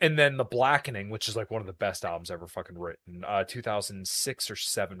 and then The Blackening, which is like one of the best albums ever fucking written, 2006 or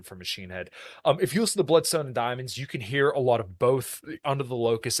 7 from Machine Head. If you listen to Bloodstone and Diamonds, you can hear a lot of both Under the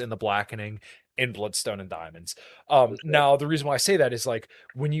Locust and The Blackening in Bloodstone and Diamonds. Now the reason why I say that is like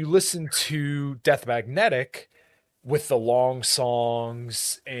when you listen to Death Magnetic, with the long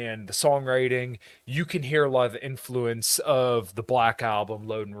songs and the songwriting, you can hear a lot of the influence of the Black Album,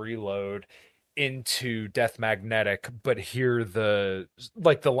 Load and Reload, into Death Magnetic, but hear the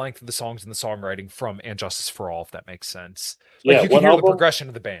length of the songs and the songwriting from And Justice for All, if that makes sense. Like you can hear the progression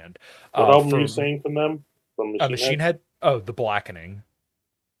of the band. What album are you saying from them? From Machine Head? Oh, The Blackening.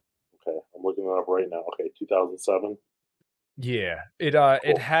 Okay, I'm looking it up right now. Okay, 2007. Yeah,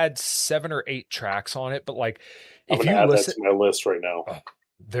 it had 7 or 8 tracks on it, but like if you listen to my list right now,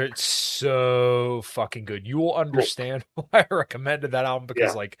 they're so fucking good. You will understand why I recommended that album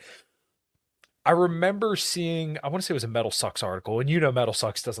because like I remember seeing, I want to say it was a Metal Sucks article, and you know Metal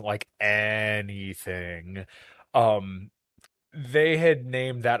Sucks doesn't like anything. They had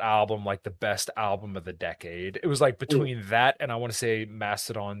named that album like the best album of the decade. It was like between that and I want to say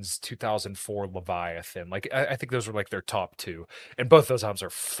Mastodon's 2004 Leviathan. Like I think those were like their top 2, and both those albums are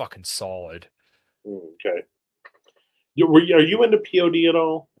fucking solid. Okay. Are you into POD at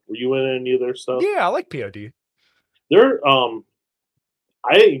all? Were you in any of their stuff? Yeah, I like POD. Their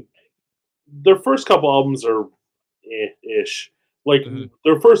their first couple albums are ish. Like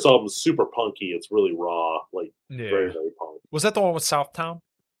their first album is super punky. It's really raw, like very, very punk. Was that the one with Southtown?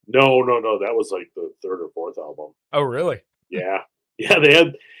 No. That was like the 3rd or 4th album. Oh, really? Yeah. They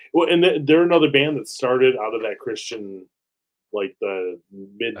had and they're another band that started out of that Christian, like the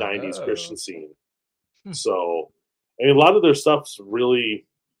mid '90s Christian scene. So, I mean, a lot of their stuff's really,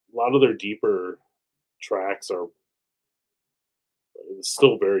 a lot of their deeper tracks are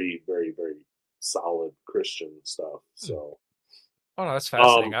still very, very, very solid Christian stuff. So. Oh no, that's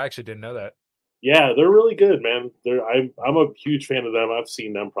fascinating. I actually didn't know that. Yeah, they're really good, man. I'm a huge fan of them. I've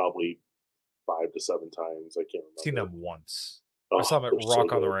seen them probably 5 to 7 times. I can't Seen remember. them once. I Oh, saw them at they're so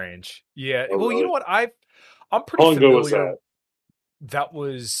Rock on the good. Range. Yeah. Oh, Well, you know really? what? I'm pretty How long ago was familiar. that? That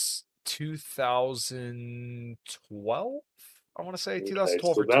was 2012. I want to say Okay,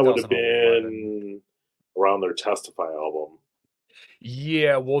 2012 so or that would have 2011. been around their Testify album.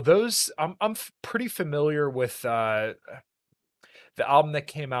 Yeah, well, those pretty familiar with the album that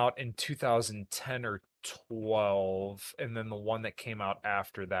came out in 2010 or 12, and then the one that came out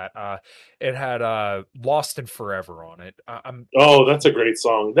after that. It had Lost and Forever on it. Oh, that's a great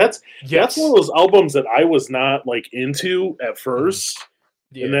song. That's one Yes. of those albums that I was not like into at first,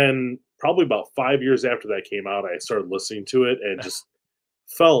 and Yeah. then probably about 5 years after that came out, I started listening to it and just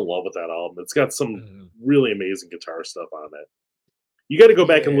fell in love with that album. It's got some Mhm. really amazing guitar stuff on it. You got to go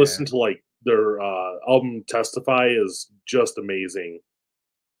back and Yeah. listen to like their album Testify is just amazing.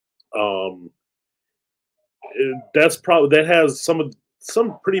 That has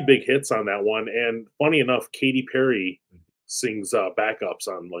some pretty big hits on that one, and funny enough, Katy Perry sings backups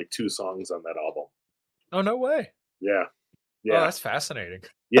on like 2 songs on that album. Oh, no way. Yeah, Oh, yeah, that's fascinating.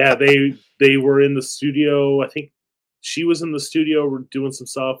 yeah. They were in the studio. I think she was in the studio doing some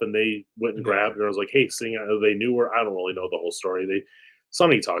stuff, and they went and grabbed her. I was like, "Hey, sing!" They knew her. I don't really know the whole story.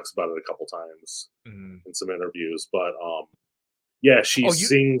 Sonny talks about it a couple times in some interviews, but yeah, she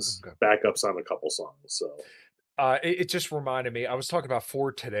sings backups on a couple songs. So it just reminded me. I was talking about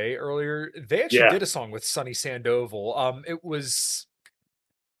For Today earlier. They actually did a song with Sonny Sandoval. It was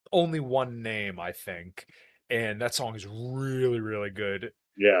Only One Name, I think, and that song is really, really good.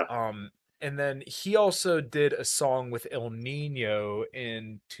 Yeah. And then he also did a song with El Nino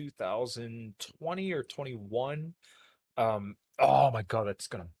in 2020 or 21. Oh my god, that's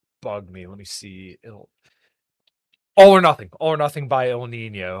gonna bug me. Let me see. All or Nothing by El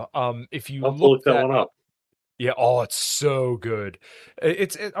Nino. If you look that one up. Yeah, it's so good.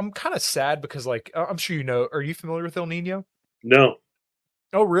 I'm kind of sad because, like, I'm sure you know. Are you familiar with El Nino? No.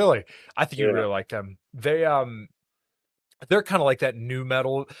 Oh, really? I think you really like them. They're kind of like that new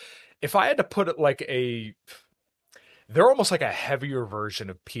metal. If I had to put it like they're almost like a heavier version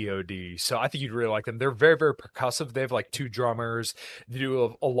of POD. So I think you'd really like them. They're very, very percussive. They have like 2 drummers. They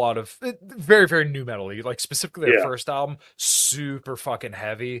do a lot of very, very new metal. Like specifically their first album, super fucking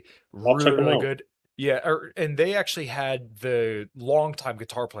heavy. Really, really good. Yeah, and they actually had the longtime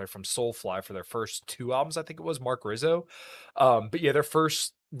guitar player from Soulfly for their first 2 albums. I think it was Mark Rizzo. But yeah, their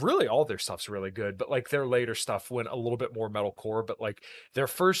first, really all their stuff's really good. But like their later stuff went a little bit more metalcore. But like their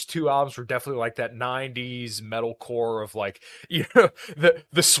first 2 albums were definitely like that 90s metalcore of like, you know, the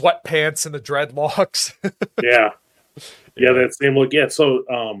sweatpants and the dreadlocks. Yeah, that same look. Yeah, so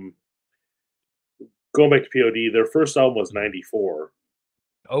going back to POD, their first album was '94.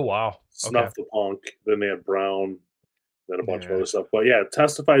 Oh, wow. Snuff the Punk. Then they had Brown. Then a bunch of other stuff. But yeah,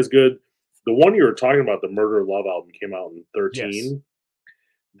 Testify is good. The one you were talking about, the Murder Love album, came out in 13.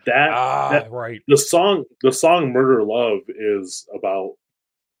 Yes. Right. The song Murder Love is about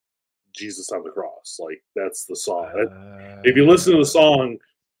Jesus on the cross. Like, that's the song. If you listen to the song,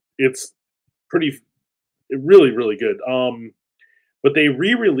 it's really, really good. But they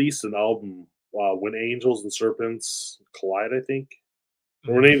re-released an album, When Angels and Serpents Collide, I think.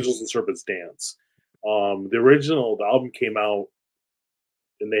 When Angels and Serpents Dance. The album came out,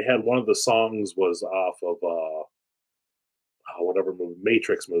 and they had one of the songs was off of whatever movie,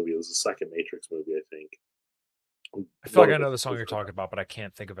 Matrix movie. It was the second Matrix movie, I think. I feel like I know the song you're talking about, but I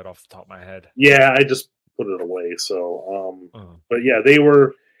can't think of it off the top of my head. Yeah, I just put it away. So, but yeah, they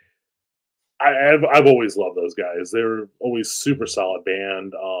were. I've always loved those guys. They were always super solid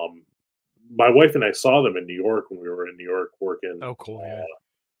band. My wife and I saw them in New York when we were in New York working. Oh, cool. Yeah.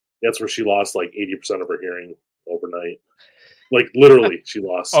 That's where she lost like 80% of her hearing overnight. Like literally, she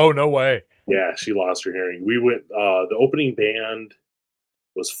lost. Oh, no way. Yeah, she lost her hearing. We went. The opening band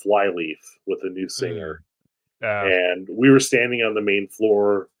was Flyleaf with a new singer, and we were standing on the main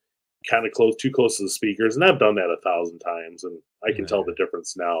floor, kind of too close to the speakers. And I've done that 1,000 times, and I can tell the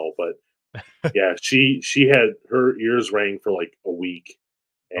difference now. But yeah, she had her ears rang for like a week,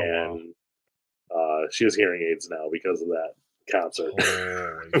 and she has hearing aids now because of that concert.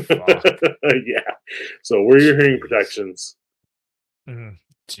 Holy fuck. Yeah. So wear your hearing protections.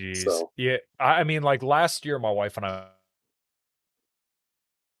 Jeez. So. Yeah. I mean, like last year, my wife and I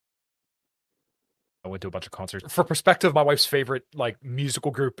went to a bunch of concerts. For perspective, my wife's favorite like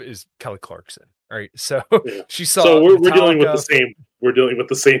musical group is Kelly Clarkson. Right. So she saw. So we're dealing with the same. We're dealing with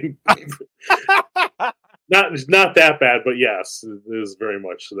the same. not that bad, but yes, it is very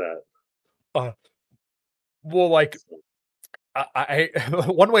much that. Well, like I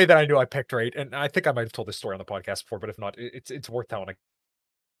one way that I knew I picked right, and I think I might have told this story on the podcast before, but if not, it's worth telling.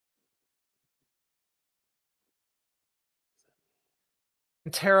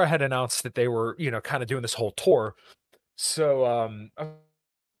 Pantera had announced that they were, kind of doing this whole tour. So,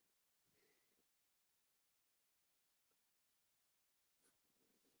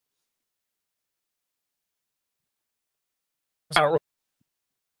 how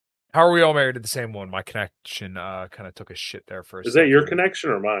are we all married to the same one? My connection kind of took a shit there for a second. Is that your connection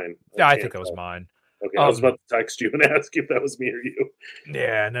or mine? Yeah, I think it was mine. Okay, I was about to text you and ask you if that was me or you.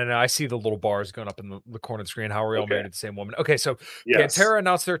 Yeah, no. I see the little bars going up in the corner of the screen. How are we all married to the same woman? Okay, so Pantera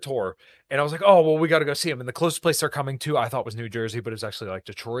announced their tour, and I was like, oh, well, we got to go see them. And the closest place they're coming to, I thought was New Jersey, but it was actually like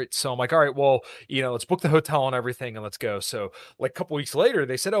Detroit. So I'm like, all right, well, let's book the hotel and everything, and let's go. So like a couple weeks later,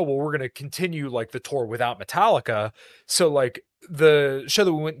 they said, oh, well, we're going to continue like the tour without Metallica. So like the show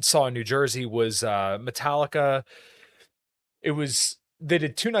that we went and saw in New Jersey was Metallica. They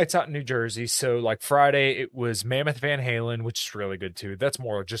did 2 nights out in New Jersey. So like Friday, it was Mammoth Van Halen, which is really good too. That's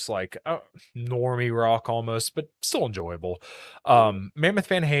more just like normie rock almost, but still enjoyable. Mammoth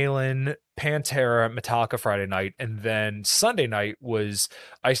Van Halen, Pantera, Metallica Friday night. And then Sunday night was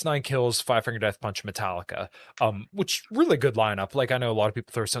Ice Nine Kills, Five Finger Death Punch, Metallica, which really good lineup. Like I know a lot of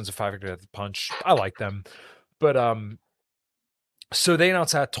people throw Sons of Five Finger Death Punch. I like them. But so they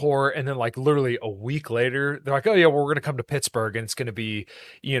announced that tour, and then like literally a week later, they're like, oh yeah, well, we're going to come to Pittsburgh, and it's going to be,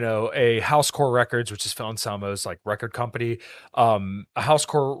 a Housecore Records, which is Phil Anselmo's like record company, a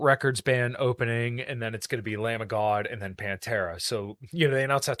Housecore Records band opening, and then it's going to be Lamb of God and then Pantera. So, they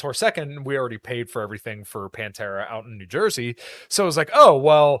announced that tour second. We already paid for everything for Pantera out in New Jersey. So it was like, oh,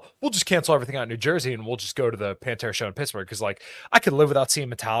 well, we'll just cancel everything out in New Jersey and we'll just go to the Pantera show in Pittsburgh. Cause like I could live without seeing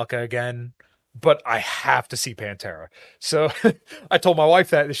Metallica again, but I have to see Pantera. So I told my wife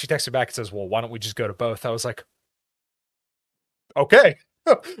that, and she texted back and says, well, why don't we just go to both? I was like, okay,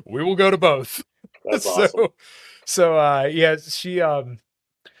 we will go to both. That's awesome.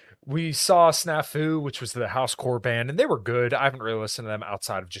 We saw Snafu, which was the Housecore band, and they were good. I haven't really listened to them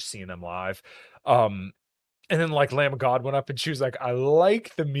outside of just seeing them live. And then like Lamb of God went up and she was like, I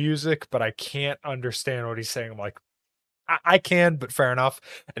like the music, but I can't understand what he's saying. I'm like, I can, but fair enough.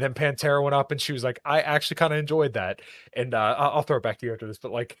 And then Pantera went up and she was like, I actually kind of enjoyed that. And I'll throw it back to you after this.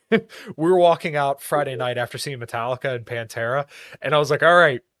 But like we were walking out Friday night after seeing Metallica and Pantera. And I was like, all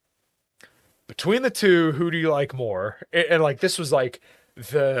right, between the two, who do you like more? And like, this was like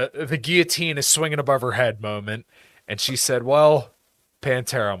the guillotine is swinging above her head moment. And she said, well,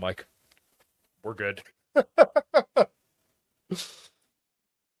 Pantera. I'm like, we're good.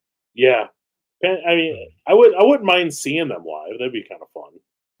 Yeah. I mean, I wouldn't mind seeing them live. That'd be kind of fun.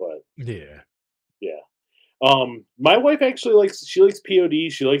 But yeah. My wife actually likes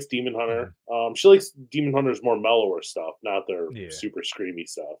POD. She likes Demon Hunter. She likes Demon Hunter's more mellower stuff, not their super screamy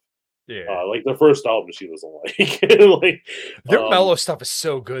stuff. Yeah. Like their first album, she doesn't like. Like their mellow stuff is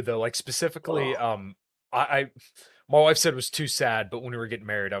so good though. Like specifically, my wife said it was too sad, but when we were getting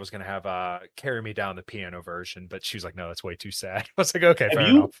married, I was going to have Carry Me Down, the piano version, but she was like, no, that's way too sad. I was like, okay, fair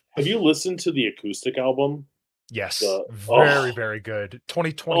enough. Have you listened to the acoustic album? Yes. Very, very good.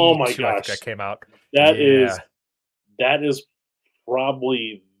 2022, oh my gosh. I think that came out. That is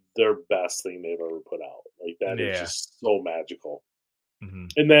probably their best thing they've ever put out. Like that is just so magical. Mm-hmm.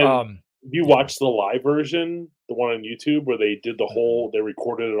 And then have you watched the live version, the one on YouTube where they did they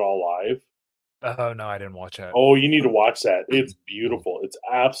recorded it all live? Oh, no, I didn't watch that. Oh, you need to watch that. It's beautiful. It's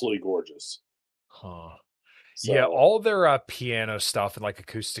absolutely gorgeous. Huh. So, yeah, all their piano stuff and like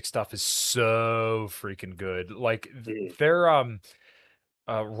acoustic stuff is so freaking good. Like their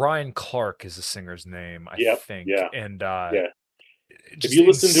Ryan Clark is the singer's name, I think. Yeah. And have you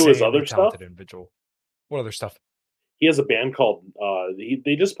listened to his other stuff? Individual. What other stuff? He has a band called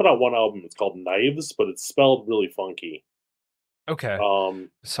they just put out one album. It's called Knives, but it's spelled really funky. Okay.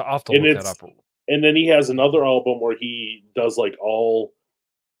 So I'll have to look that up. And then he has another album where he does like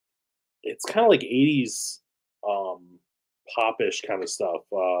it's kind of like 80s popish kind of stuff.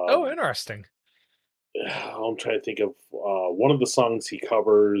 Oh, interesting. I'm trying to think of one of the songs he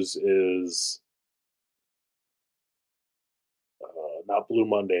covers is not Blue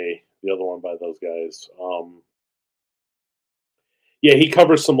Monday, the other one by those guys. Yeah, he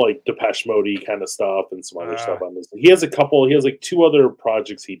covers some like Depeche Mode kind of stuff and some other stuff on this. He has like 2 other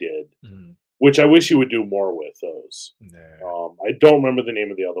projects he did. Mm-hmm. Which I wish he would do more with those. No. I don't remember the name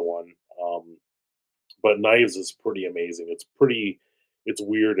of the other one. But Knives is pretty amazing. It's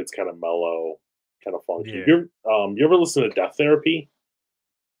weird. It's kind of mellow, kind of funky. Yeah. You ever listen to Death Therapy?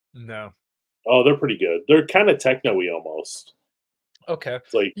 No. Oh, they're pretty good. They're kind of techno-y almost. Okay.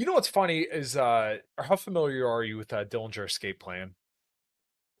 It's like, you know what's funny is how familiar are you with Dillinger Escape Plan?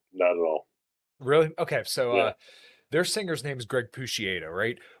 not at all. Really? Okay, so Yeah. their singer's name is Greg Puciato,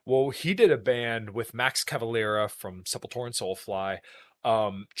 right? Well, he did a band with Max Cavalera from Sepultura and Soulfly,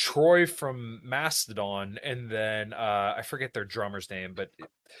 Troy from Mastodon, and then I forget their drummer's name, but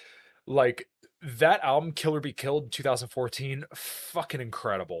like that album, Kill or Be Killed, 2014, fucking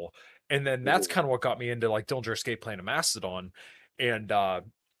incredible. And then that's Mhm. kind of what got me into like Dillinger Escape Plan and Mastodon. And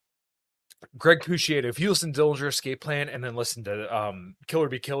Greg Puciato, if you listen to Dillinger Escape Plan and then listen to Kill or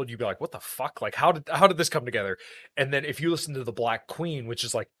Be Killed, you'd be like, what the fuck? Like how did this come together? And then if you listen to The Black Queen, which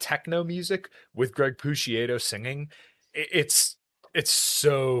is like techno music with Greg Puciato singing, it's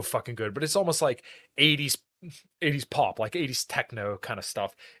so fucking good. But it's almost like 80s pop, like 80s techno kind of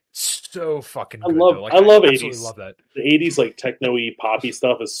stuff. So fucking good though. Like I love absolutely 80s. love that. The 80s like techno-y poppy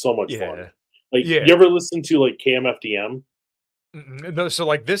stuff is so much fun. Yeah. Like Yeah. you ever listen to like KMFDM? No, so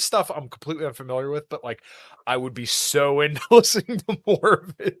like this stuff I'm completely unfamiliar with, but like I would be so into listening to more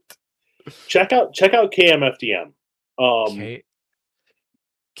of it. Check out KMFDM. K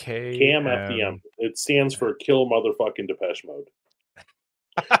KMFDM. It stands for Kill Motherfucking Depeche Mode.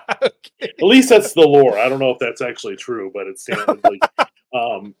 Okay. At least that's the lore. I don't know if that's actually true, but it stands like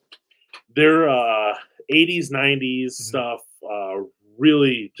their 80s, 90s stuff,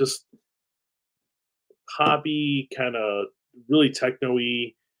 really just poppy, kind of really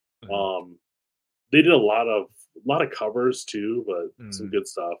techno-y. They did a lot of covers too, but some good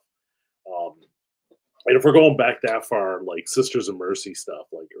stuff. And if we're going back that far, like Sisters of Mercy stuff,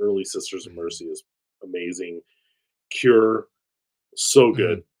 like early Sisters of Mercy is amazing. Cure, so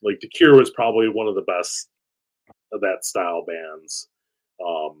good. Like The Cure was probably one of the best of that style bands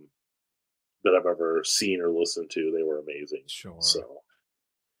that I've ever seen or listened to. They were amazing. Sure. So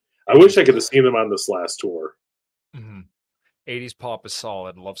I wish I could have seen them on this last tour. 80s pop is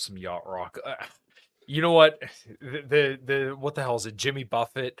solid. Love some yacht rock. You know what? The what the hell is it? Jimmy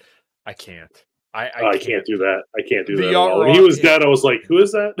Buffett? I can't. I can't do that. I can't do The that. yacht When he rock, was dead, I was like, "Who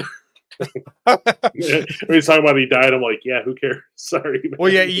is that?" When he's talking about he died, I'm like, "Yeah, who cares?" Sorry. Man.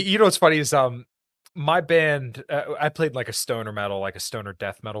 Well, yeah. You know what's funny is my band. I played like a stoner metal, like a stoner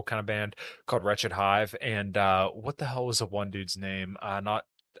death metal kind of band called Wretched Hive. And what the hell was the one dude's name? Not.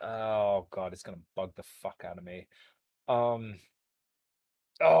 Oh god, it's gonna bug the fuck out of me. Oh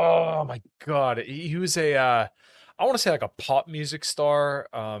my god, he was a I want to say like a pop music star.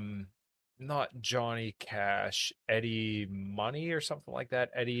 Not Johnny Cash, Eddie Money or something like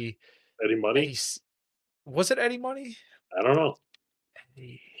that. Eddie Money? Was it Eddie Money? I don't know.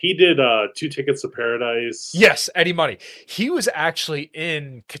 He did 2 Tickets to Paradise. Yes, Eddie Money. He was actually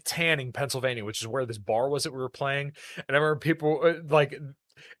in Katanning, Pennsylvania, which is where this bar was that we were playing. And I remember people like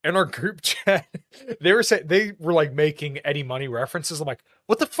in our group chat, they were like making Eddie Money references. I'm like,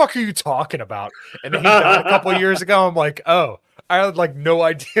 what the fuck are you talking about? And then he died a couple of years ago. I'm like, oh, I had like no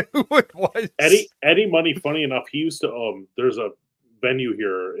idea who it was. Eddie Money, funny enough, he used to there's a venue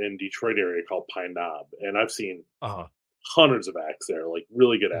here in Detroit area called Pine Knob, and I've seen hundreds of acts there, like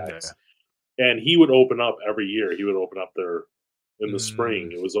really good acts. Yeah. And he would open up every year. He would open up there in the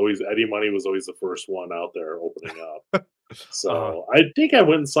spring. It was always Eddie Money was always the first one out there opening up. So I think I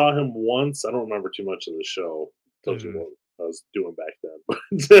went and saw him once. I don't remember too much of the show. Told you what I was doing back then.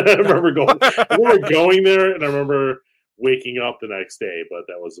 But I remember going there, and I remember waking up the next day, but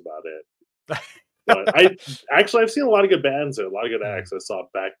that was about it. But I've seen a lot of good bands there, a lot of good acts. I saw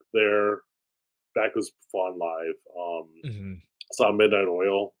Beck there. Beck was fun live. I saw Midnight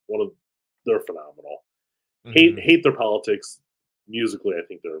Oil. They're phenomenal. Hate their politics. Musically, I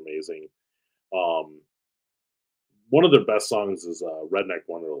think they're amazing. One of their best songs is Redneck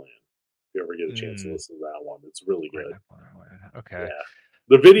Wonderland. If you ever get a chance to listen to that one, it's really good. Okay. Yeah.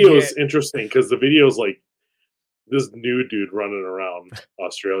 The video is interesting because the video is like this new dude running around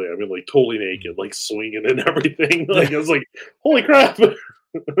Australia. I mean, like totally naked, like swinging and everything. Like I was like, holy crap!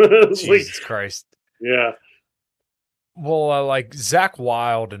 Jesus Christ! Yeah. Well, like Zakk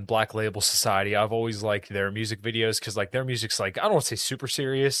Wylde and Black Label Society, I've always liked their music videos because like their music's like, I don't want to say super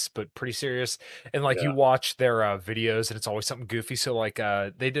serious, but pretty serious. And like you watch their videos and it's always something goofy. So like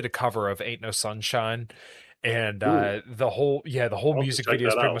they did a cover of Ain't No Sunshine. And the whole music video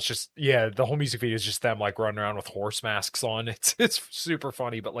is pretty much just the whole music video is just them like running around with horse masks on. It's super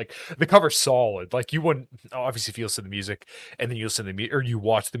funny, but like the cover's solid. Like you wouldn't obviously if you listen to the music and then you listen to the or you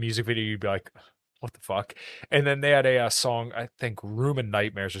watch the music video, you'd be like, what the fuck? And then they had a song, I think Room and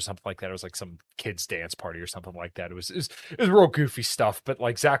Nightmares or something like that. It was like some kids dance party or something like that. It was real goofy stuff, but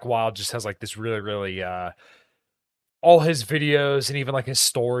like Zakk Wylde just has like this really, really all his videos and even like his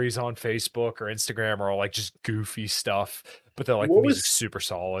stories on Facebook or Instagram are all like just goofy stuff. but they're like the music's super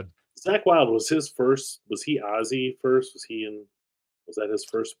solid. Zakk Wylde was his first. Was he Ozzy first? Was that his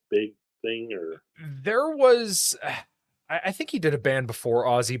first big thing? Or there was, I think he did a band before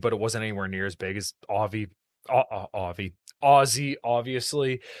Ozzy, but it wasn't anywhere near as big as Ozzy,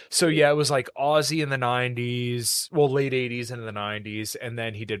 obviously. So yeah, it was like Ozzy in the 90s, well, late 80s into the 90s, and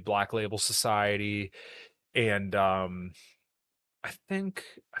then he did Black Label Society, and I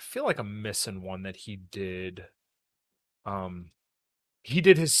feel like I'm missing one that he did. He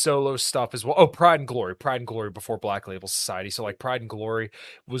did his solo stuff as well. Oh, Pride and Glory before Black Label Society. So like Pride and Glory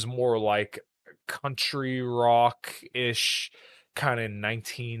was more like country rock-ish kind of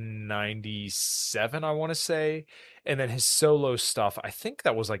 1997, I want to say. And then his solo stuff, I think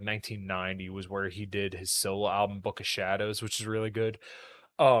that was like 1990 was where he did his solo album Book of Shadows, which is really good.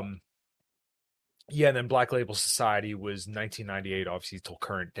 Yeah, and then Black Label Society was 1998, obviously till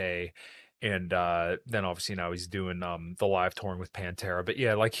current day. And then obviously now he's doing the live touring with Pantera. But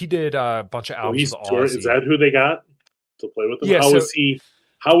yeah, like he did a bunch of albums with Ozzy. Is that who they got to play with him? Yeah, how is he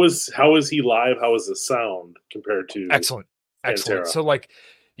live? How is the sound compared to Excellent. Pantera? So like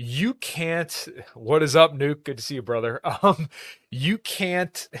you can't, what is up, Nuke? Good to see you, brother. You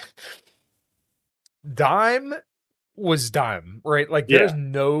can't, Dime was Dime, right? Like there's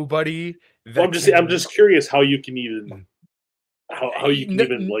nobody that I'm just curious how you can even how you can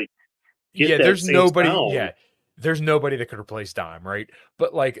even like there's nobody sound. There's nobody that could replace Dime, right?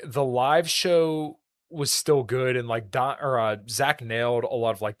 But like the live show was still good, and like Zakk nailed a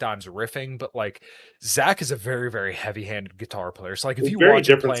lot of like Dime's riffing, but like Zakk is a very, very heavy-handed guitar player. So like if you watch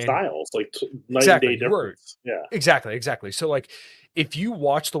different styles, like night and day difference. Yeah, exactly. So like if you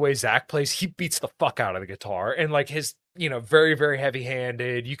watch the way Zakk plays, he beats the fuck out of the guitar, and like his very, very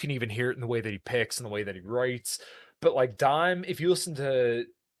heavy-handed. You can even hear it in the way that he picks and the way that he writes. But like Dime, if you listen to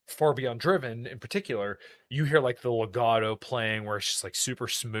Far Beyond Driven in particular, you hear like the legato playing where it's just like super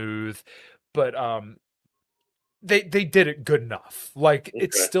smooth. But they did it good enough. Like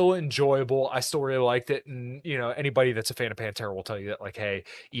it's still enjoyable. I still really liked it, and anybody that's a fan of Pantera will tell you that like, hey,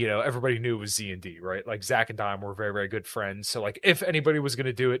 everybody knew it was Z and D, right? Like Zakk and Dime were very, very good friends. So like if anybody was going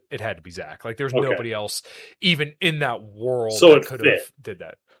to do it, it had to be Zakk. Like there's nobody else even in that world that could have did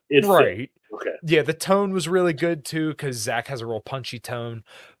that. Right. Okay. Yeah, the tone was really good too because Zakk has a real punchy tone.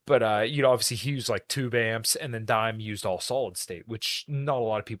 But obviously he used like tube amps, and then Dime used all solid state, which not a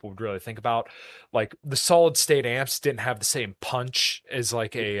lot of people would really think about. Like the solid state amps didn't have the same punch as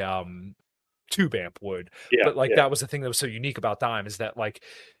like a tube amp would. But like that was the thing that was so unique about Dime, is that like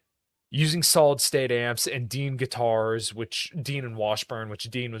using solid state amps and Dean guitars, which Dean and Washburn, which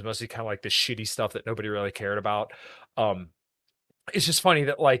Dean was mostly kind of like the shitty stuff that nobody really cared about. It's just funny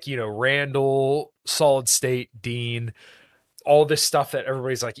that like, Randall, solid state, Dean, all this stuff that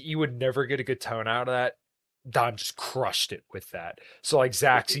everybody's like, you would never get a good tone out of that. Dime just crushed it with that. So like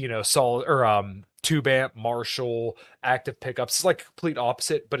Zakk's, solid or tube amp, Marshall, active pickups, it's like complete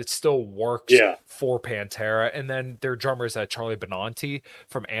opposite, but it still works for Pantera. And then their drummer is Charlie Benanti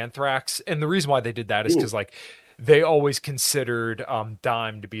from Anthrax. And the reason why they did that is because like they always considered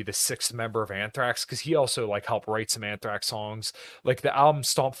Dime to be the sixth member of Anthrax, because he also like helped write some Anthrax songs. Like the album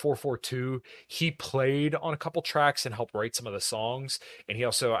Stomp 442, he played on a couple tracks and helped write some of the songs. And he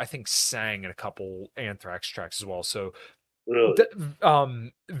also, I think, sang in a couple Anthrax tracks as well. So really?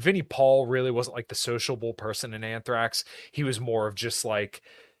 Vinnie Paul really wasn't like the sociable person in Anthrax. He was more of just like,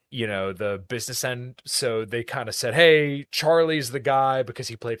 the business end. So they kind of said, hey, Charlie's the guy because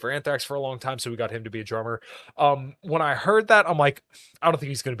he played for Anthrax for a long time. So we got him to be a drummer. When I heard that, I'm like, I don't think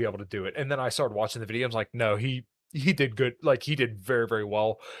he's going to be able to do it. And then I started watching the video. I was like, no, he did good. Like he did very, very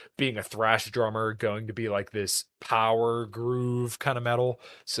well being a thrash drummer, going to be like this power groove kind of metal.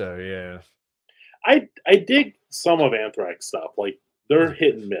 So yeah. I dig some of Anthrax stuff. Like they're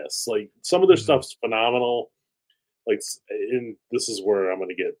hit and miss. Like some of their stuff's phenomenal. Like, and this is where I'm going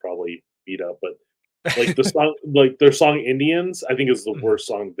to get probably beat up, but like the song, like their song "Indians," I think is the worst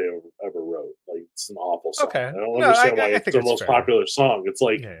song they ever wrote. Like, it's an awful song. Okay. I don't understand why it's their most popular song. It's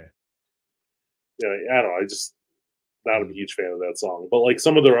like, I don't know. I just not a huge fan of that song, but like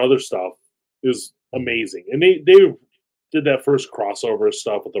some of their other stuff is amazing, and they did that first crossover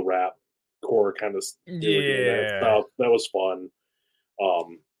stuff with the rap core kind of that stuff. That was fun.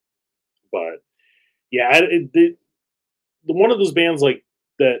 But yeah, one of those bands like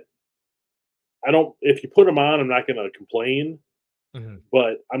that, if you put them on, I'm not going to complain,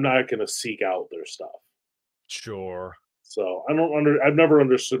 but I'm not going to seek out their stuff. Sure. So I've never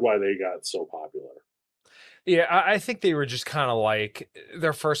understood why they got so popular. Yeah, I think they were just kind of like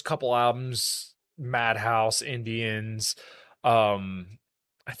their first couple albums, Madhouse, Indians. I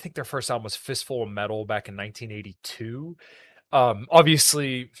think their first album was Fistful of Metal back in 1982.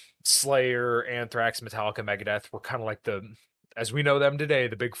 Obviously Slayer, Anthrax, Metallica, Megadeth were kind of like as we know them today,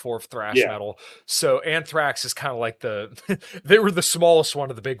 the big four of thrash metal. So Anthrax is kind of like they were the smallest one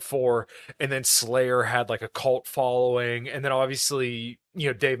of the big four. And then Slayer had like a cult following. And then obviously,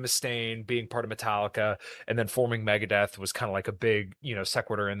 Dave Mustaine being part of Metallica and then forming Megadeth was kind of like a big,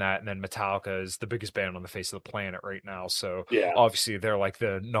 sequitur in that. And then Metallica is the biggest band on the face of the planet right now. So obviously they're like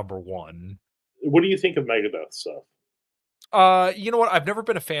the number one. What do you think of Megadeth stuff? You know what? I've never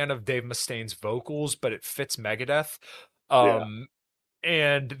been a fan of Dave Mustaine's vocals, but it fits Megadeth.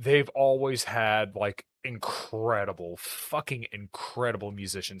 And they've always had like fucking incredible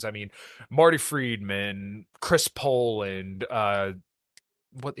musicians. I mean, Marty Friedman, Chris Poland,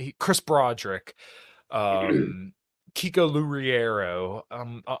 Chris Broderick, Kiko Luriero.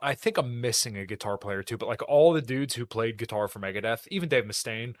 I think I'm missing a guitar player too, but like all the dudes who played guitar for Megadeth, even Dave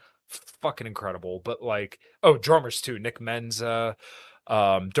Mustaine, fucking incredible. But like, drummers too, Nick Menza,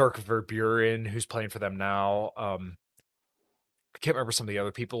 Dirk Verburen, who's playing for them now. I can't remember some of the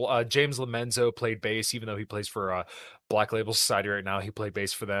other people. James Lomenzo played bass, even though he plays for Black Label Society right now. He played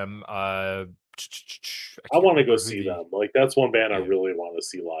bass for them. I want to go see them. Like, that's one band I really want to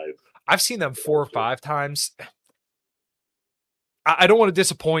see live. I've seen them 4 or 5 times. I don't want to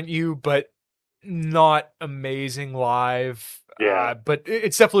disappoint you, but not amazing live. But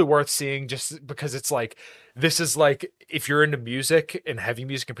it's definitely worth seeing just because it's like, this is like, if you're into music and heavy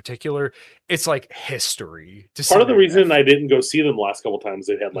music in particular, it's like history. Part of the reason I didn't go see them the last couple times,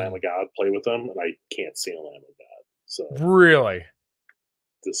 they had Lamb of God play with them, and I can't stand Lamb of God. So really,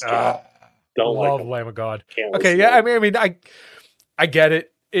 don't love like Lamb of God. Can't okay, yeah, I mean, I get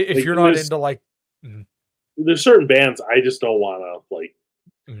it. If like, you're not into like, there's certain bands I just don't want to like.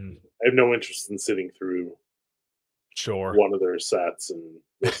 I have no interest in sitting through one of their sets and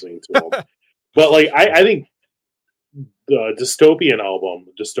listening to them. But like, I think the Dystopia album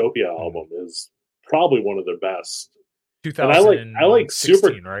is probably one of their best. 2016, I like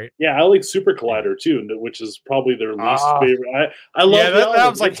Super, right? Yeah, I like Super Collider too, which is probably their least favorite. I love that. That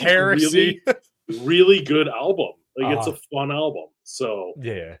was like heresy. Really, really good album. Like it's a fun album. So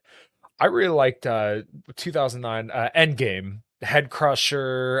yeah, I really liked 2009 Endgame. Head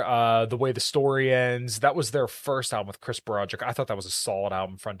Crusher, The Way the Story Ends. That was their first album with Chris Broderick. I thought that was a solid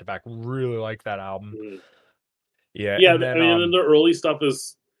album front to back. Really liked that album. Yeah. And then, and their early stuff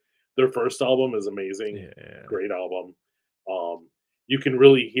is, their first album is amazing. Yeah. Great album. You can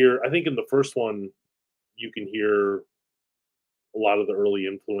really hear, I think in the first one, you can hear a lot of the early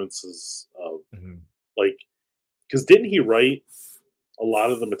influences of like, because didn't he write a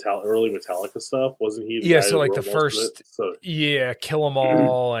lot of the early Metallica stuff? Wasn't he? Yeah, so like the first, Kill 'Em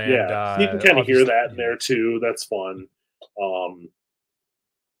All, and you can kind of hear that in there too. That's fun.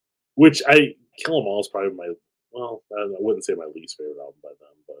 Which Kill 'Em All is probably my, well, I wouldn't say my least favorite album by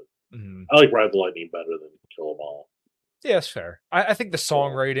them, but I like Ride the Lightning better than Kill 'Em All. Yeah, that's fair. I think the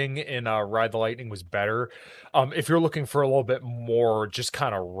songwriting in Ride the Lightning was better. If you're looking for a little bit more just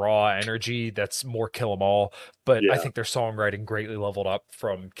kind of raw energy, that's more Kill 'Em All. But I think their songwriting greatly leveled up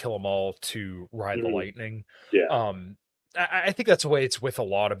from Kill 'Em All to Ride the Lightning. Yeah. I think that's the way it's with a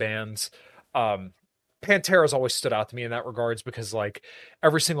lot of bands. Pantera's always stood out to me in that regards because like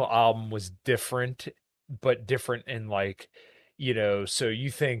every single album was different, but different in like, so you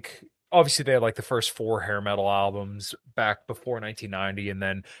think, obviously they had like the first 4 hair metal albums back before 1990, and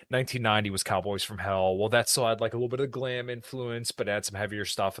then 1990 was Cowboys from Hell. Well, that still had like a little bit of glam influence, but it had some heavier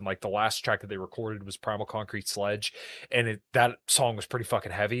stuff. And like the last track that they recorded was Primal Concrete Sledge, and that song was pretty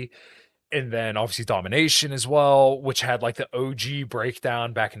fucking heavy. And then obviously Domination as well, which had like the OG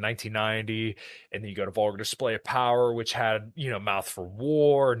breakdown back in 1990. And then you go to Vulgar Display of Power, which had, Mouth for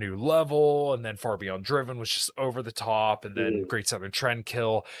War, New Level. And then Far Beyond Driven was just over the top. And then Great Southern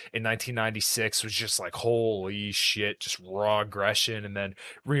Trendkill in 1996 was just like, holy shit, just raw aggression. And then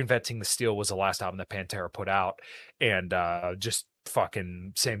Reinventing the Steel was the last album that Pantera put out. And just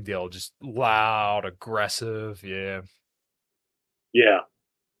fucking same deal, just loud, aggressive. Yeah. Yeah.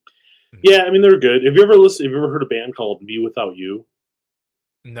 Yeah, I mean, they're good. Have you ever heard a band called Me Without You?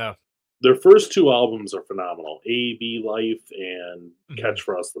 No. Their first 2 albums are phenomenal. A.B. Life and Catch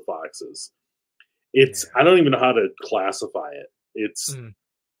for Us the Foxes. It's, I don't even know how to classify it. It's,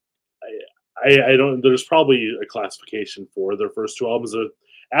 I don't, there's probably a classification for their first 2 albums.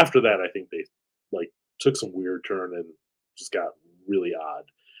 After that, I think they like took some weird turn and just got really odd.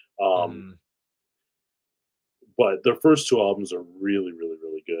 But their first 2 albums are really, really,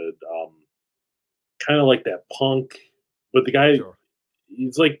 really good. Kind of like that punk, but the guy,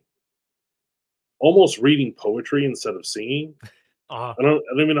 he's like almost reading poetry instead of singing. I don't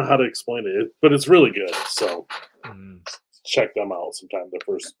even know how to explain it, but it's really good. So, check them out sometime. The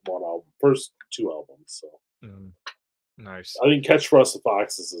first 2 albums. So nice. I think Catch for Us the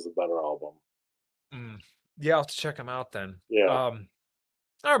Foxes is a better album. Yeah, I'll have to check them out then. Yeah. All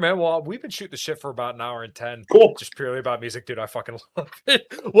right, man. Well, we've been shooting the shit for about an hour and 10. Cool. Just purely about music, dude. I fucking love it.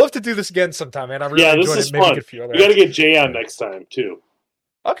 We'll have to do this again sometime, man. I really enjoyed this is it. Maybe fun. get a few other We got to get Jay on next time too.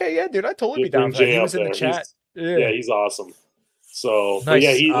 Okay, yeah, dude. I totally be down for that. He was in the chat. Yeah, he's awesome. So, nice. But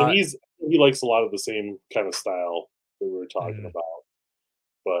yeah, he likes a lot of the same kind of style that we were talking about.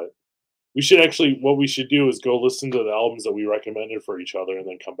 But what we should do is go listen to the albums that we recommended for each other and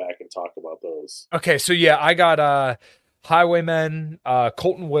then come back and talk about those. Okay, so yeah, I got Highwaymen,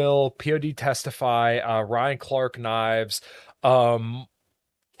 Colton Will, POD Testify, Ryan Clark Knives, KM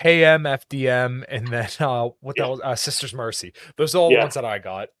FDM, and then Sisters Mercy. Those are all the ones that I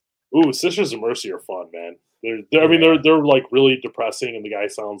got. Ooh, Sisters of Mercy are fun, man. They're like really depressing, and the guy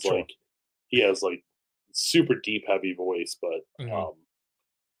sounds like he has like super deep, heavy voice, but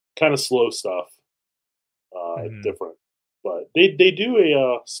kind of slow stuff. Different, but they do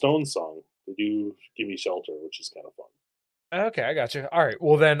a Stone song. They do Give Me Shelter, which is kind of fun. Okay, I got you. All right.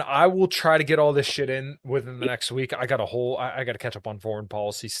 Well, then I will try to get all this shit in within the next week. I got I got to catch up on foreign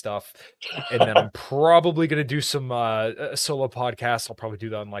policy stuff. And then I'm probably going to do some solo podcasts. I'll probably do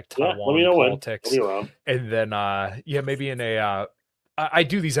that on like Taiwan politics. I'll be around. And then, maybe in I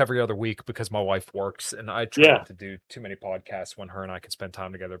do these every other week because my wife works, and I try not to do too many podcasts when her and I can spend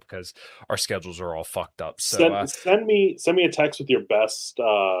time together because our schedules are all fucked up. So send me a text with your best,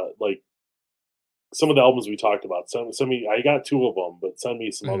 some of the albums we talked about. Send me. I got 2 of them, but send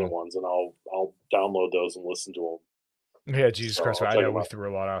me some other ones, and I'll download those and listen to them. Yeah, Jesus Christ! I know we threw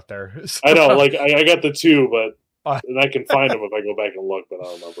a lot out there. I know, like I got the 2, but and I can find them if I go back and look, but I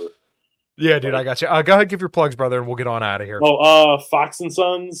don't remember. Yeah, dude, I got you. Go ahead, give your plugs, brother, and we'll get on out of here. Fox and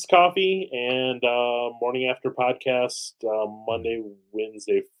Sons Coffee and Morning After Podcast Monday,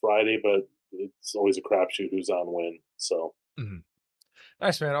 Wednesday, Friday, but it's always a crapshoot who's on when. So.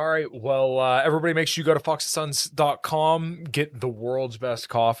 Nice, man. All right. Well, everybody make sure you go to foxandsons.com, get the world's best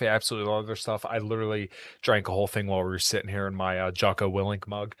coffee. I absolutely love their stuff. I literally drank a whole thing while we were sitting here in my Jocko Willink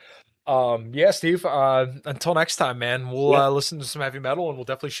mug. Yeah, Steve, until next time, man, we'll listen to some heavy metal and we'll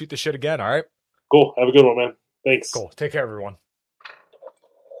definitely shoot the shit again. All right. Cool. Have a good one, man. Thanks. Cool. Take care, everyone.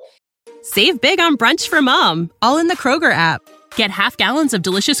 Save big on brunch for mom, all in the Kroger app. Get half gallons of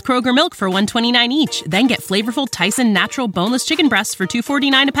delicious Kroger milk for $1.29 each. Then get flavorful Tyson natural boneless chicken breasts for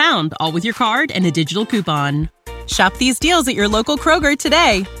 $2.49 a pound, all with your card and a digital coupon. Shop these deals at your local Kroger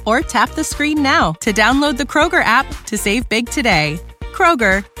today, or tap the screen now to download the Kroger app to save big today.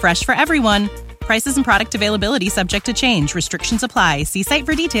 Kroger, fresh for everyone. Prices and product availability subject to change. Restrictions apply. See site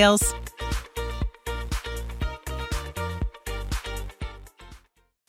for details.